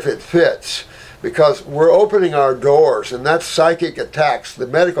see if it fits, because we're opening our doors, and that's psychic attacks. The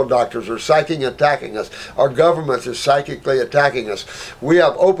medical doctors are psychic attacking us. Our governments are psychically attacking us. We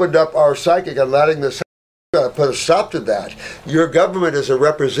have opened up our psychic and letting this put a stop to that. Your government is a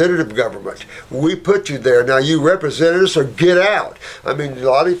representative government. We put you there. Now you represent us, or get out. I mean, a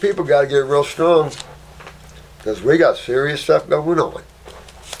lot of people got to get real strong, because we got serious stuff going on.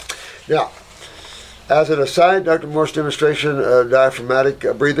 Now, as an aside, Dr. Morse's demonstration of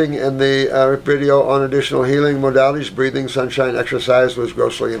diaphragmatic breathing in the video on additional healing modalities, breathing, sunshine, exercise, was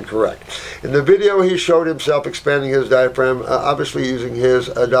grossly incorrect. In the video, he showed himself expanding his diaphragm, obviously using his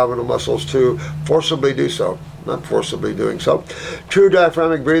abdominal muscles to forcibly do so. Not forcibly doing so. True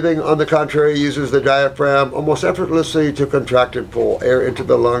diaphragmatic breathing, on the contrary, uses the diaphragm almost effortlessly to contract and pull air into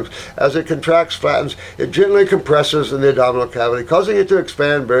the lungs. As it contracts, flattens, it gently compresses in the abdominal cavity, causing it to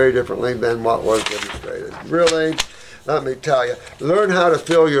expand very differently than what was demonstrated. Really? Let me tell you, learn how to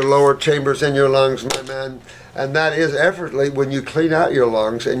fill your lower chambers in your lungs, my man. And that is effortlessly. When you clean out your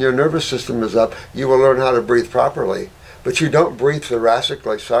lungs and your nervous system is up, you will learn how to breathe properly. But you don't breathe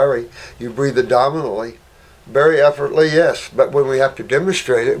thoracically, sorry. You breathe abdominally. Very effortlessly, yes, but when we have to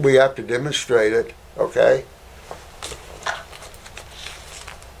demonstrate it, we have to demonstrate it, okay?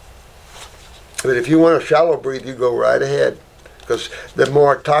 But if you want to shallow breathe, you go right ahead, because the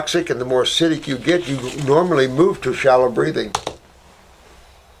more toxic and the more acidic you get, you normally move to shallow breathing.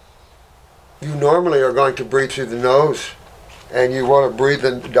 You normally are going to breathe through the nose, and you want to breathe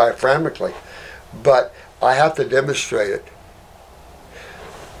in diaphragmically, but I have to demonstrate it.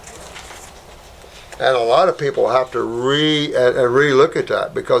 And a lot of people have to re-look at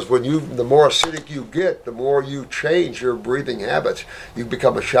that, because the more acidic you get, the more you change your breathing habits. You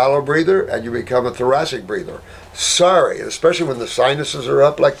become a shallow breather and you become a thoracic breather. Sorry, especially when the sinuses are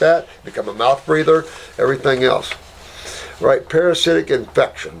up like that, become a mouth breather, everything else. Right, parasitic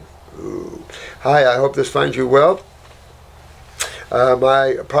infection. Ooh. Hi, I hope this finds you well.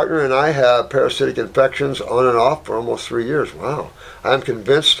 My partner and I have parasitic infections on and off for almost 3 years. Wow. I'm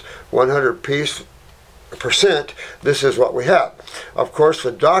convinced 100% this is what we have. Of course,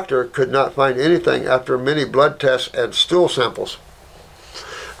 the doctor could not find anything after many blood tests and stool samples.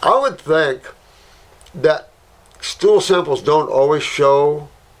 I would think that stool samples don't always show,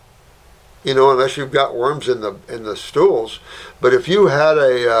 unless you've got worms in the stools. But if you had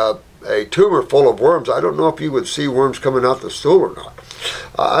a tumor full of worms, I don't know if you would see worms coming out the stool or not.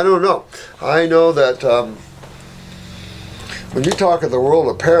 I don't know. I know that when you talk of the world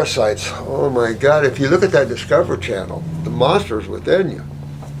of parasites, oh my God, if you look at that Discovery Channel, the monsters within you,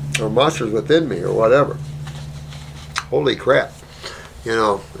 or monsters within me, or whatever, holy crap.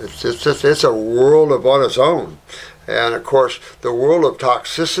 It's a world on its own. And of course, the world of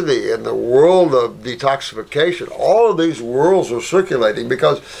toxicity and the world of detoxification, all of these worlds are circulating,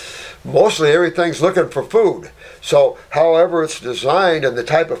 because mostly everything's looking for food. So however it's designed and the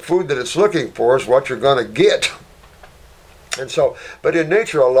type of food that it's looking for is what you're going to get. And so, but in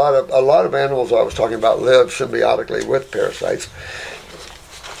nature, a lot of animals I was talking about live symbiotically with parasites,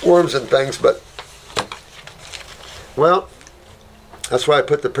 worms and things. But well, that's why I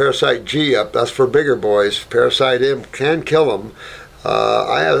put the Parasite G up. That's for bigger boys. Parasite M can kill them.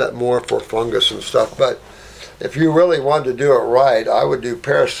 I have that more for fungus and stuff. But if you really wanted to do it right, I would do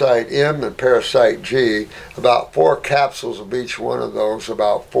Parasite M and Parasite G, about 4 capsules of each one of those,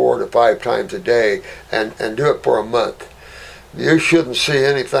 about 4 to 5 times a day, and do it for a month. You shouldn't see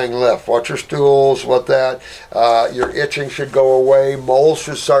anything left. Watch your stools, your itching should go away, moles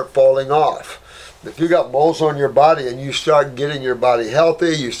should start falling off. If you got moles on your body and you start getting your body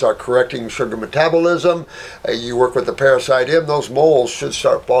healthy, you start correcting sugar metabolism, you work with the Parasite M, those moles should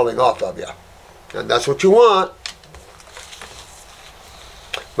start falling off of you. And that's what you want.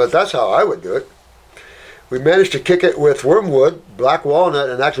 But that's how I would do it. We managed to kick it with wormwood, black walnut,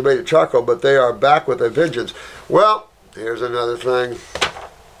 and activated charcoal, but they are back with a vengeance. Well, here's another thing.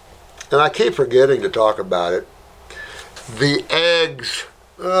 And I keep forgetting to talk about it. The eggs.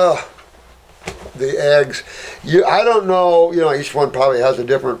 Ugh. The eggs. I don't know, each one probably has a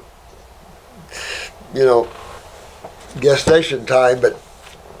different, gestation time, but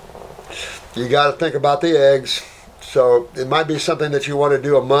you got to think about the eggs. So it might be something that you want to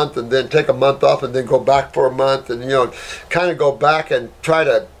do a month and then take a month off and then go back for a month and, kind of go back and try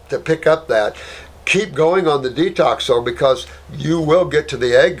to pick up that. Keep going on the detox though, because you will get to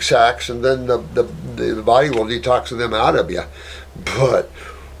the egg sacs and then the body will detox them out of you. But,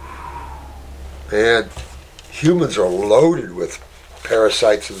 man, humans are loaded with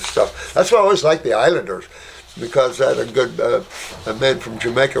parasites and stuff. That's why I always like the islanders. Because I had a good a man from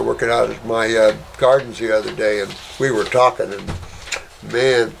Jamaica working out at my gardens the other day, and we were talking, and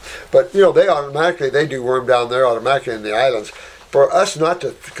man, but they do worm down there automatically in the islands. For us not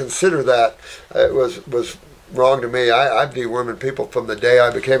to consider that, it was wrong to me. I'm deworming people from the day I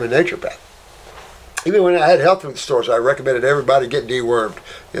became a naturopath. Even when I had health food stores, I recommended everybody get dewormed,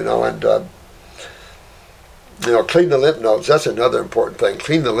 and clean the lymph nodes. That's another important thing.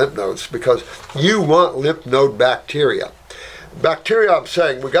 Clean the lymph nodes because you want lymph node bacteria. Bacteria, I'm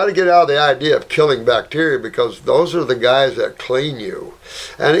saying, we got to get out of the idea of killing bacteria because those are the guys that clean you.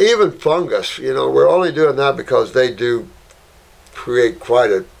 And even fungus, we're only doing that because they do create quite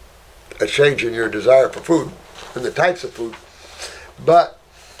a change in your desire for food and the types of food. But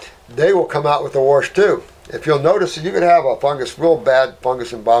they will come out with the wash too. If you'll notice, you can have a fungus, real bad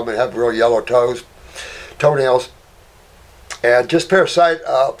fungus involvement, have real yellow toenails, and just parasite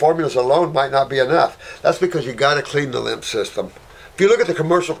formulas alone might not be enough. That's because you got to clean the lymph system. If you look at the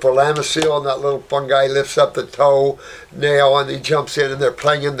commercial for Lamisil and that little fungi lifts up the toe nail and he jumps in and they're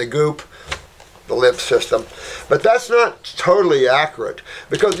playing in the goop, the lymph system. But that's not totally accurate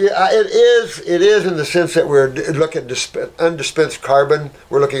because it is in the sense that we're looking at undispensed carbon.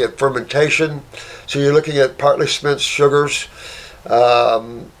 We're looking at fermentation. So you're looking at partly spent sugars.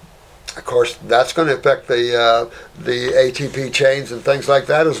 Of course, that's going to affect the ATP chains and things like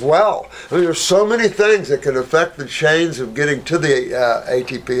that as well. I mean, there's so many things that can affect the chains of getting to the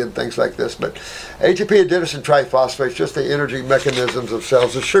ATP and things like this. But ATP, adenosine triphosphate, just the energy mechanisms of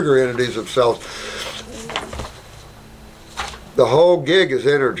cells, the sugar entities of cells. The whole gig is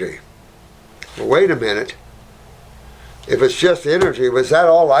energy. Well, wait a minute. If it's just energy, was that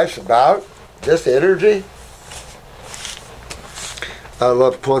all life's about? Just energy? I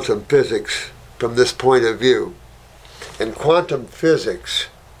love quantum physics from this point of view. In quantum physics,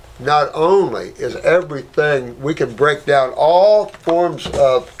 not only is everything, we can break down all forms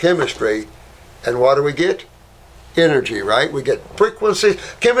of chemistry, and what do we get? Energy, right? We get frequencies.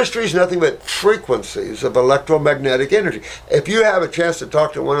 Chemistry is nothing but frequencies of electromagnetic energy. If you have a chance to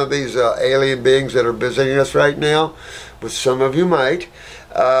talk to one of these alien beings that are visiting us right now, which some of you might,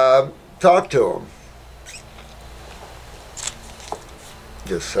 talk to them.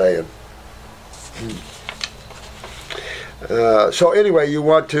 Just saying. So anyway, you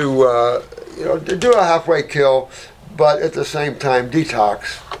want to do a halfway kill, but at the same time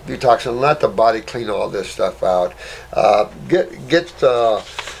detox and let the body clean all this stuff out. Get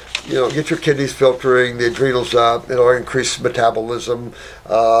your kidneys filtering, the adrenals up. It'll increase metabolism.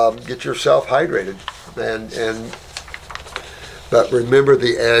 Get yourself hydrated, but remember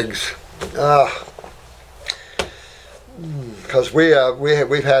the eggs. Because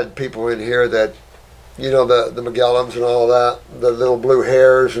we've had people in here that, the Magellans and all that, the little blue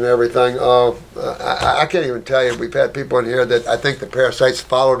hairs and everything. Oh, I can't even tell you. We've had people in here that I think the parasites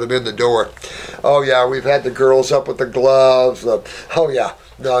followed them in the door. Oh yeah, we've had the girls up with the gloves. Oh yeah,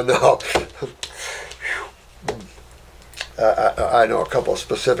 no. I know a couple of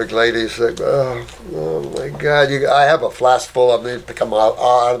specific ladies that, oh my God, I have a flask full of them to come out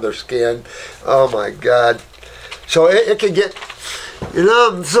of their skin. Oh my God. So it can get,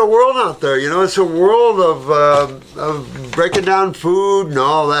 it's a world out there, it's a world of breaking down food and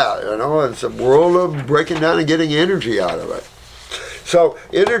all that, it's a world of breaking down and getting energy out of it. So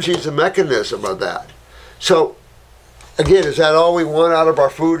energy is a mechanism of that. So again, is that all we want out of our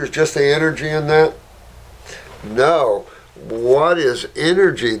food, is just the energy in that? No. What is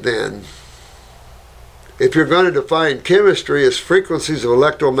energy then? If you're going to define chemistry as frequencies of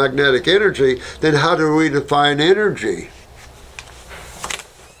electromagnetic energy, then how do we define energy?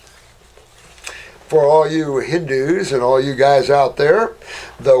 For all you Hindus and all you guys out there,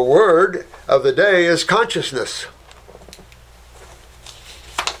 the word of the day is consciousness.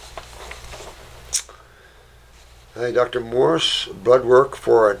 Hey, Dr. Morse, blood work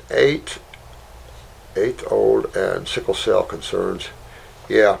for an 8th-old and sickle cell concerns.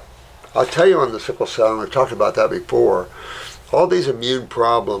 Yeah, I'll tell you on the sickle cell, and we talked about that before, all these immune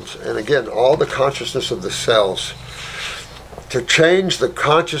problems, and again, all the consciousness of the cells, to change the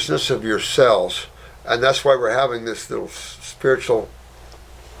consciousness of your cells, and that's why we're having this little spiritual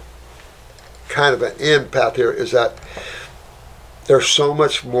kind of an empath here, is that there's so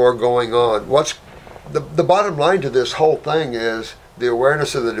much more going on. What's the bottom line to this whole thing is the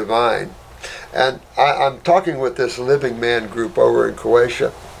awareness of the divine. And I'm talking with this Living Man group over in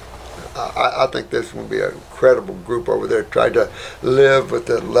Croatia. I think this will be an incredible group over there, trying to live with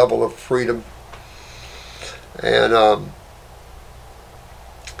the level of freedom. And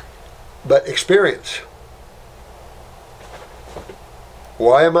but experience.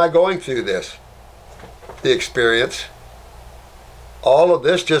 Why am I going through this? The experience. All of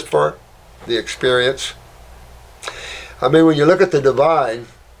this just for the experience. I mean, when you look at the divine,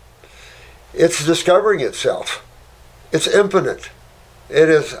 it's discovering itself. It's infinite. It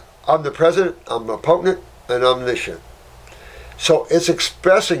is omnipresent, omnipotent, and omniscient. So it's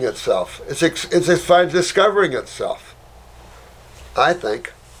expressing itself. It's discovering itself, I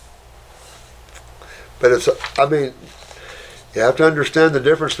think. But you have to understand the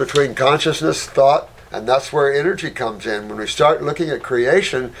difference between consciousness, thought, and that's where energy comes in. When we start looking at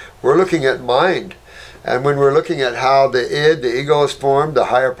creation, we're looking at mind. And when we're looking at how the id, the ego is formed, the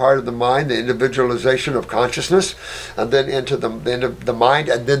higher part of the mind, the individualization of consciousness, and then into the mind,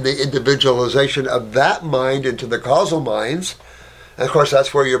 and then the individualization of that mind into the causal minds. And of course,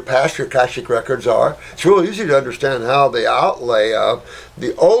 that's where your past, your Akashic records are. It's real easy to understand how the outlay of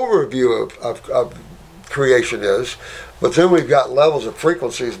the overview of creation is. But then we've got levels of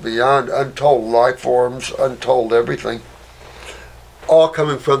frequencies beyond untold life forms, untold everything, all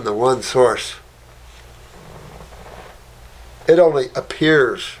coming from the one source. It only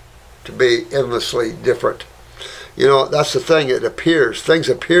appears to be endlessly different. That's the thing, it appears. Things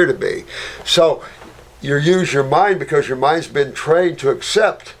appear to be. So you use your mind because your mind's been trained to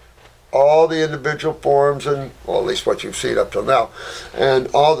accept all the individual forms and, well, at least what you've seen up till now, and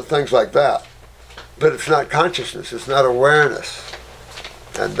all the things like that. But it's not consciousness, it's not awareness.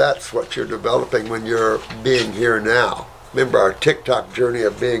 And that's what you're developing when you're being here now. Remember our TikTok journey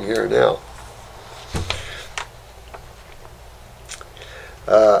of being here now.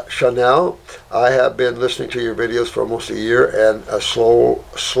 Chanel, I have been listening to your videos for almost a year and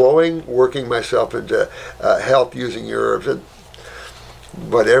working myself into health using your herbs. And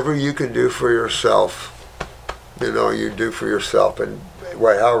whatever you can do for yourself, you do for yourself, and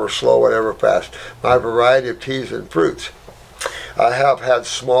however slow, whatever fast. My variety of teas and fruits. I have had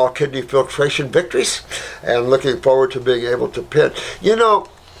small kidney filtration victories and looking forward to being able to pin. You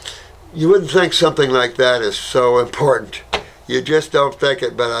wouldn't think something like that is so important. You just don't think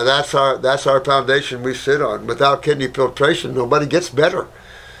it, but that's our foundation we sit on. Without kidney filtration, nobody gets better.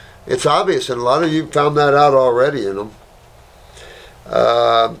 It's obvious, and a lot of you found that out already,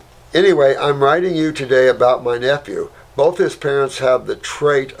 Anyway, I'm writing you today about my nephew. Both his parents have the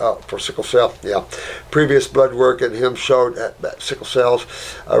trait for sickle cell. Yeah, previous blood work in him showed at sickle cells.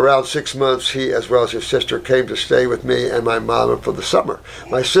 Around 6 months, he, as well as his sister, came to stay with me and my mama for the summer.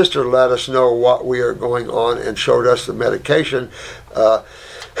 My sister let us know what we are going on and showed us the medication,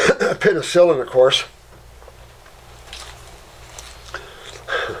 penicillin, of course.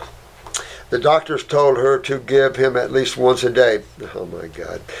 The doctors told her to give him at least once a day. Oh my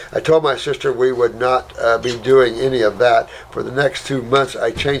God. I told my sister we would not be doing any of that. For the next 2 months,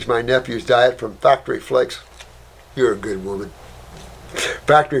 I changed my nephew's diet from factory flakes. You're a good woman.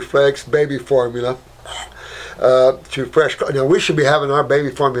 Factory flakes, baby formula, to fresh. Now, we should be having our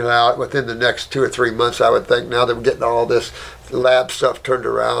baby formula out within the next 2 or 3 months, I would think, now that we're getting all this lab stuff turned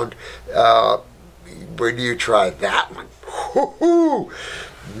around. Where do you try that one?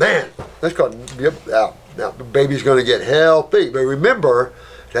 Man, that's going to, now the baby's going to get healthy. But remember,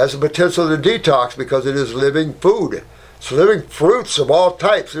 it has the potential to detox because it is living food. It's living fruits of all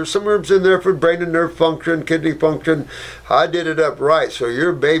types. There's some herbs in there for brain and nerve function, kidney function. I did it up right, so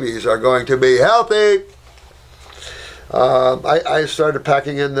your babies are going to be healthy. I started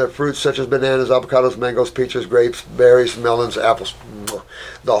packing in the fruits such as bananas, avocados, mangoes, peaches, grapes, berries, melons, apples.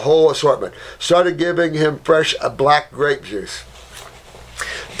 The whole assortment. Started giving him fresh black grape juice.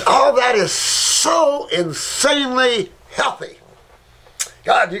 All that is so insanely healthy.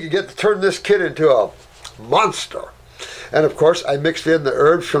 God, you can get to turn this kid into a monster. And of course, I mixed in the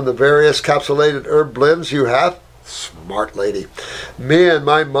herbs from the various capsulated herb blends you have. Smart lady. Me and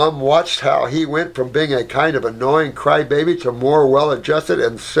my mom watched how he went from being a kind of annoying crybaby to more well-adjusted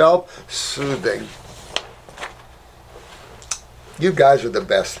and self-soothing. You guys are the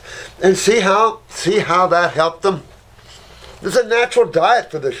best. And see how that helped them? It's a natural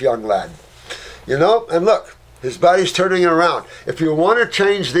diet for this young lad. You know, and look, his body's turning it around. If you want to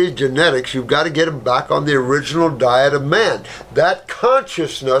change these genetics, you've got to get him back on the original diet of man. That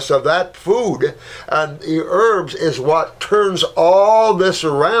consciousness of that food and the herbs is what turns all this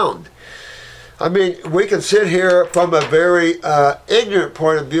around. I mean, we can sit here from a very ignorant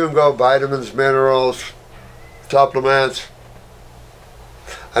point of view and go vitamins, minerals, supplements.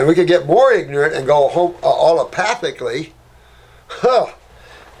 And we could get more ignorant and go home allopathically. Huh.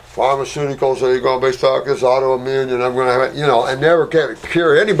 Pharmaceuticals are going to be stuck as autoimmune, and I'm going to have it, you know, and never can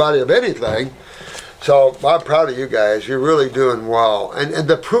cure anybody of anything. So I'm proud of you guys. You're really doing well. And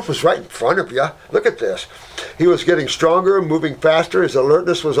the proof is right in front of you. Look at this. He was getting stronger, moving faster. His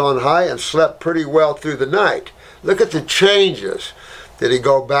alertness was on high and slept pretty well through the night. Look at the changes. Did he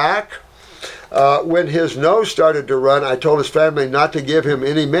go back? When his nose started to run, I told his family not to give him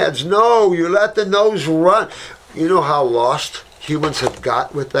any meds. No, you let the nose run. You know how lost humans have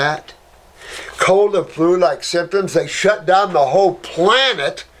got with that? Cold and flu-like symptoms, they shut down the whole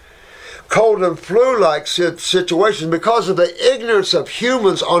planet. Cold and flu-like situations, because of the ignorance of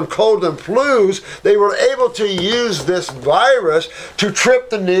humans on cold and flus, they were able to use this virus to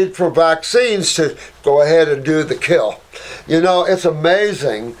trip the need for vaccines to go ahead and do the kill. You know, it's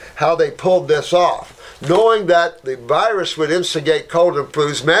amazing how they pulled this off. Knowing that the virus would instigate cold and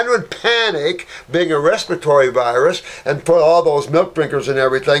flus, man would panic, being a respiratory virus, and for all those milk drinkers and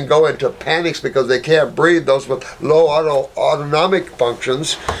everything go into panics because they can't breathe, those with low autonomic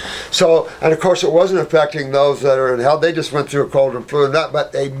functions. So, and of course it wasn't affecting those that are in health. They just went through a cold and flu and that,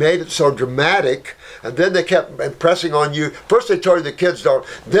 but they made it so dramatic, and then they kept impressing on you. First they told you the kids don't,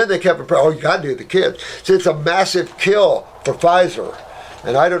 then they kept impressing, oh, you got to do the kids. So it's a massive kill for Pfizer.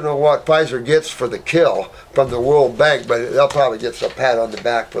 And I don't know what Pfizer gets for the kill from the World Bank, but they'll probably get some pat on the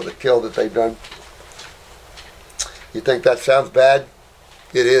back for the kill that they've done. You think that sounds bad?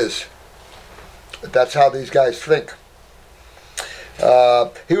 It is. But that's how these guys think.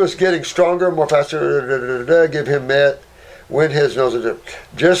 He was getting stronger, more faster, give him med, when his nose,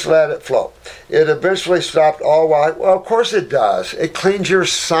 just let it flow. It eventually stopped all while, well, of course it does. It cleans your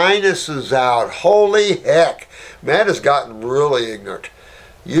sinuses out. Holy heck. Man has gotten really ignorant.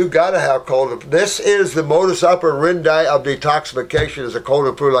 You got to have cold and flu. This is the modus operandi of detoxification, is a cold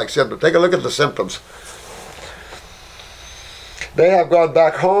and flu-like symptom. Take a look at the symptoms. They have gone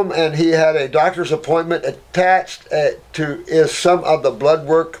back home, and he had a doctor's appointment attached to is some of the blood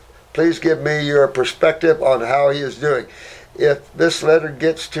work. Please give me your perspective on how he is doing. If this letter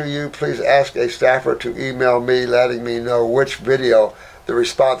gets to you, please ask a staffer to email me, letting me know which video the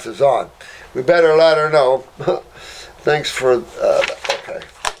response is on. We better let her know. Thanks for, okay.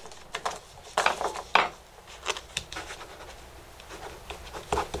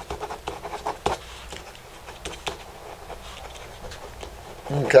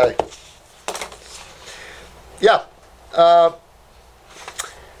 Okay. Yeah. The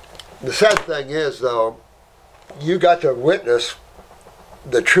sad thing is, though, you got to witness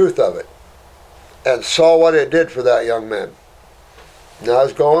the truth of it and saw what it did for that young man. Now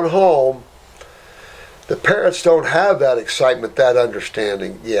he's going home. The parents don't have that excitement, that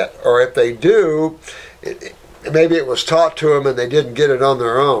understanding yet. Or if they do, maybe it was taught to them and they didn't get it on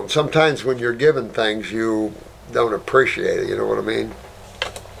their own. Sometimes when you're given things, you don't appreciate it, you know what I mean?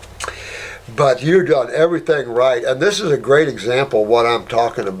 But you've done everything right. And this is a great example of what I'm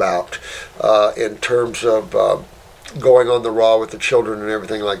talking about in terms of going on the raw with the children and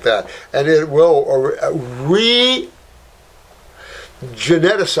everything like that. And it will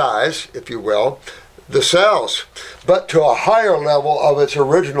re-geneticize, if you will, the cells. but to a higher level of its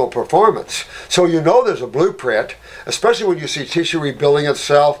original performance. So you know there's a blueprint, especially when you see tissue rebuilding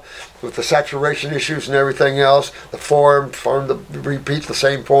itself with the saturation issues and everything else, the form that repeats the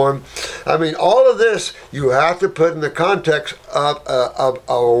same form. I mean, all of this you have to put in the context of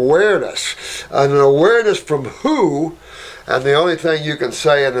awareness. And an awareness from who, and the only thing you can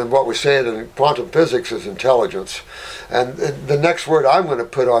say, and then what we say in quantum physics, is intelligence. And the next word I'm going to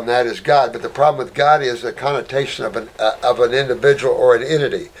put on that is God. But the problem with God is the connotation of an individual or an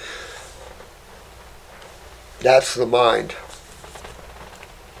entity. That's the mind.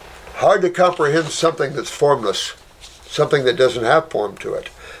 Hard to comprehend something that's formless, something that doesn't have form to it,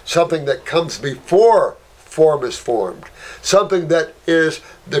 something that comes before form is formed, something that is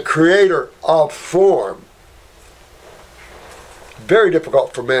the creator of form. Very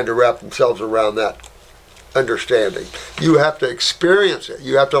difficult for man to wrap themselves around that understanding. You have to experience it.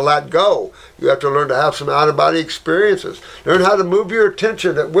 You have to let go. You have to learn to have some out-of-body experiences. Learn how to move your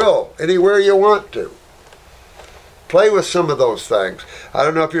attention at will, anywhere you want to. Play with some of those things. I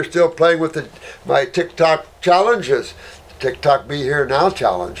don't know if you're still playing with my TikTok challenges. TikTok Be Here Now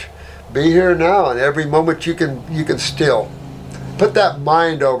challenge. Be here now, and every moment you can still. Put that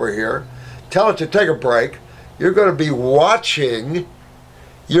mind over here. Tell it to take a break. You're going to be watching.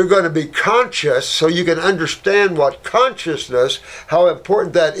 You're going to be conscious so you can understand what consciousness, how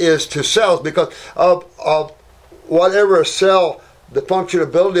important that is to cells, because of whatever a cell, the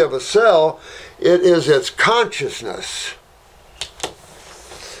functionability of a cell, it is its consciousness.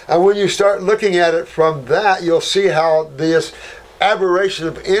 And when you start looking at it from that, you'll see how this aberration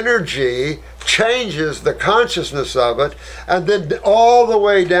of energy changes the consciousness of it, and then all the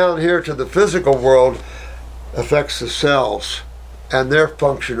way down here to the physical world affects the cells and their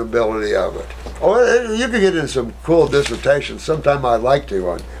functionability of it. Oh, you can get into some cool dissertations. Sometime I'd like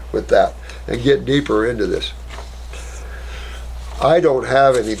to with that and get deeper into this. I don't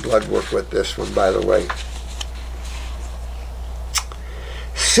have any blood work with this one, by the way.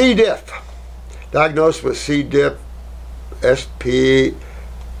 C. diff. Diagnosed with C. diff, SP,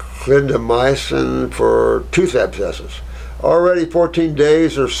 clindamycin for tooth abscesses. Already 14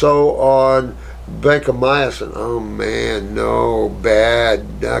 days or so on vancomycin. Oh man, no, bad,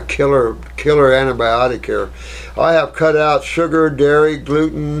 killer antibiotic here. I have cut out sugar, dairy,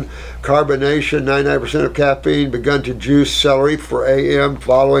 gluten, carbonation, 99% of caffeine, begun to juice celery for AM,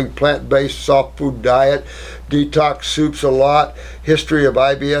 following plant-based soft food diet, detox soups a lot, history of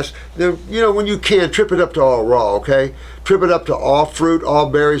IBS. Then, when you can, trip it up to all raw, okay? Trip it up to all fruit, all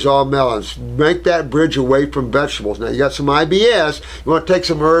berries, all melons. Make that bridge away from vegetables. Now, you got some IBS. You want to take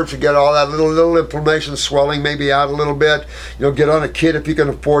some herbs to get all that little inflammation, swelling maybe out a little bit. Get on a kit if you can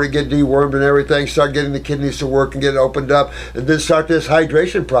afford to get dewormed and everything. Start getting the kidneys to work and get it opened up. And then start this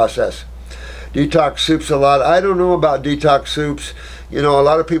hydration process. Detox soups a lot. I don't know about detox soups. A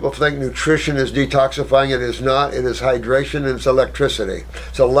lot of people think nutrition is detoxifying. It is not. It is hydration and it's electricity.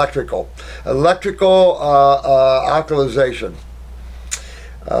 It's electrical. Electrical alkalization.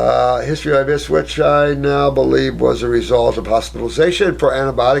 History of this, which I now believe was a result of hospitalization for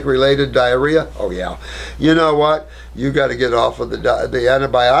antibiotic-related diarrhea. Oh, yeah. You know what? You got to get off of the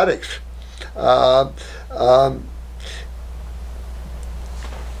antibiotics.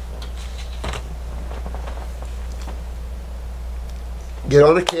 Get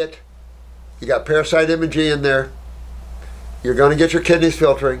on a kit. You got parasite imaging in there. You're going to get your kidneys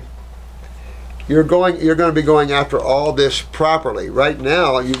filtering. You're going to be going after all this properly. Right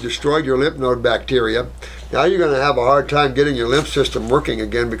now, you've destroyed your lymph node bacteria. Now you're going to have a hard time getting your lymph system working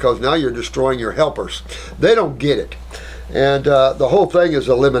again because now you're destroying your helpers. They don't get it. And the whole thing is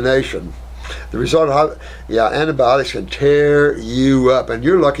elimination. The result of antibiotics can tear you up, and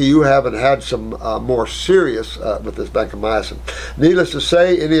you're lucky you haven't had some more serious with this vancomycin. Needless to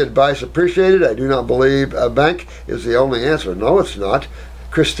say, any advice appreciated. I do not believe a bank is the only answer. No, it's not.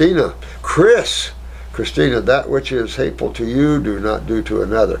 Christina, that which is hateful to you, do not do to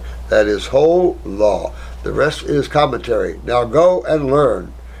another. That is whole law. The rest is commentary. Now go and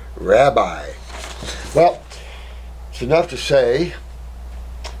learn, Rabbi. Well, it's enough to say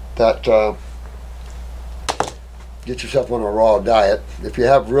that get yourself on a raw diet. If you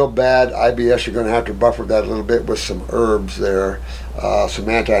have real bad IBS, you're going to have to buffer that a little bit with some herbs there, some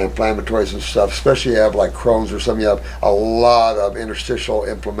anti-inflammatories and stuff, especially if you have like Crohn's or something. You have a lot of interstitial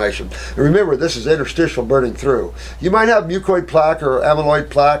inflammation. And remember, this is interstitial burning through. You might have mucoid plaque or amyloid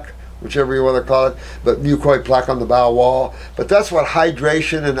plaque, whichever you want to call it, but mucoid plaque on the bowel wall. But that's what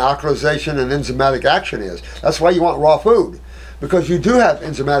hydration and alkalization and enzymatic action is. That's why you want raw food, because you do have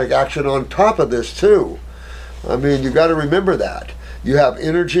enzymatic action on top of this too. I mean, you got to remember that. You have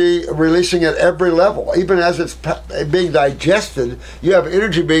energy releasing at every level. Even as it's being digested, you have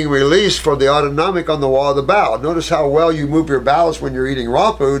energy being released from the autonomic on the wall of the bowel. Notice how well you move your bowels when you're eating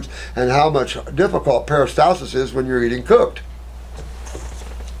raw foods and how much difficult peristalsis is when you're eating cooked.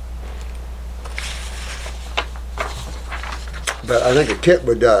 But I think a kit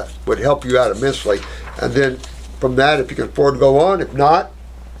would help you out immensely. And then from that, if you can afford to go on, if not,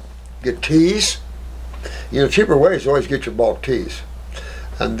 get teas. You know, cheaper ways to always get your bulk teas.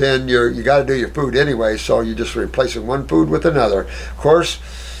 And then you got to do your food anyway, so you're just replacing one food with another. Of course,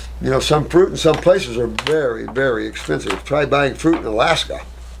 you know, some fruit in some places are very, very expensive. Try buying fruit in Alaska.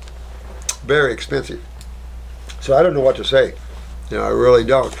 Very expensive. So I don't know what to say. You know, I really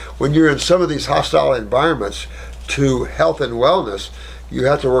don't. When you're in some of these hostile environments to health and wellness, you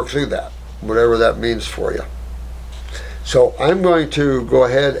have to work through that, whatever that means for you. So I'm going to go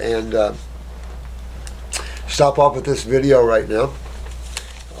ahead and stop off with this video right now.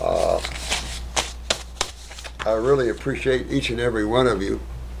 I really appreciate each and every one of you.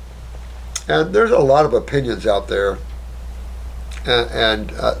 And there's a lot of opinions out there,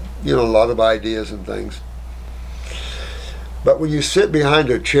 and you know, a lot of ideas and things. But when you sit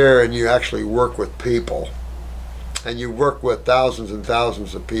behind a chair and you actually work with people, and you work with thousands and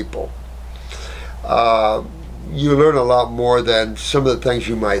thousands of people, you learn a lot more than some of the things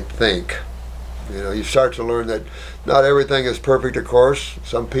you might think. You know, you start to learn that not everything is perfect, of course.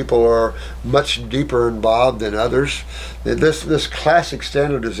 Some people are much deeper involved than others. This classic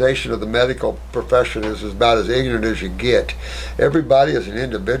standardization of the medical profession is about as ignorant as you get. Everybody is an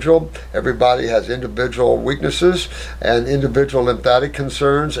individual. Everybody has individual weaknesses and individual lymphatic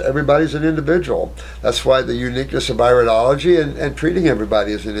concerns. Everybody's an individual. That's why the uniqueness of iridology and treating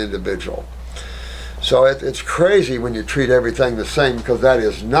everybody as an individual. So it's crazy when you treat everything the same, because that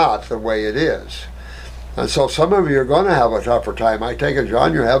is not the way it is. And so some of you are going to have a tougher time. I take it,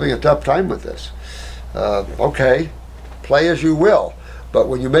 John, you're having a tough time with this. Okay, play as you will. But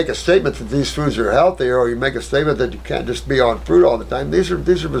when you make a statement that these foods are healthy, or you make a statement that you can't just be on fruit all the time, these are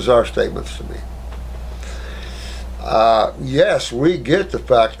bizarre statements to me. Yes, we get the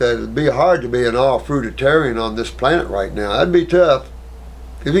fact that it'd be hard to be an all-fruitarian on this planet right now. That'd be tough.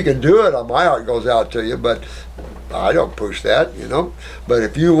 If you can do it, my heart goes out to you, but I don't push that, you know. But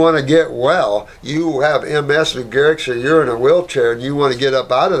if you want to get well, you have MS and Gehrig's, or you're in a wheelchair and you want to get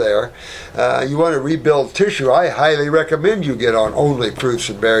up out of there, you want to rebuild tissue, I highly recommend you get on only fruits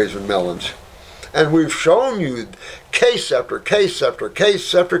and berries and melons. And we've shown you case after case after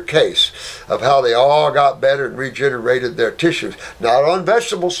case after case of how they all got better and regenerated their tissues. Not on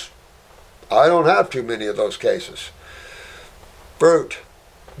vegetables. I don't have too many of those cases. Fruit,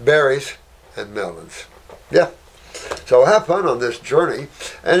 berries, and melons. Yeah. So have fun on this journey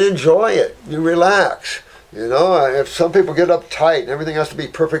and enjoy it. You relax. You know, if some people get uptight and everything has to be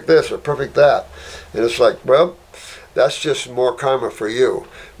perfect this or perfect that, and it's like, well, that's just more karma for you.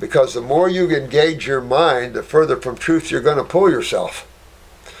 Because the more you engage your mind, the further from truth you're going to pull yourself.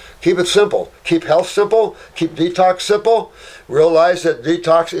 Keep it simple. Keep health simple. Keep detox simple. Realize that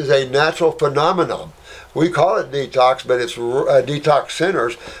detox is a natural phenomenon. We call it detox, but it's detox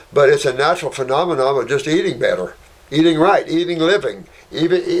centers, but it's a natural phenomenon of just eating better, eating right, eating living,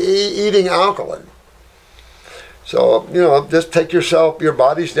 eating alkaline. So, you know, just take your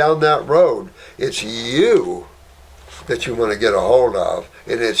bodies down that road. It's you that you want to get a hold of,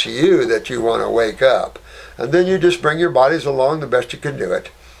 and it's you that you want to wake up. And then you just bring your bodies along the best you can do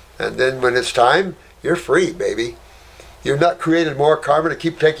it. And then when it's time, you're free, baby. You're not created more karma to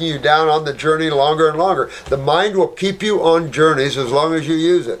keep taking you down on the journey longer and longer. The mind will keep you on journeys as long as you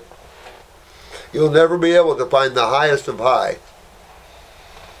use it. You'll never be able to find the highest of high.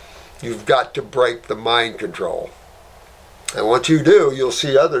 You've got to break the mind control. And once you do, you'll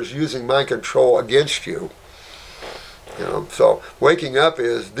see others using mind control against you. You know, so waking up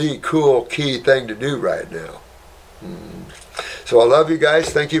is the cool key thing to do right now. So I love you guys.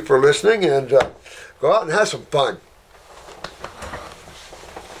 Thank you for listening, and go out and have some fun.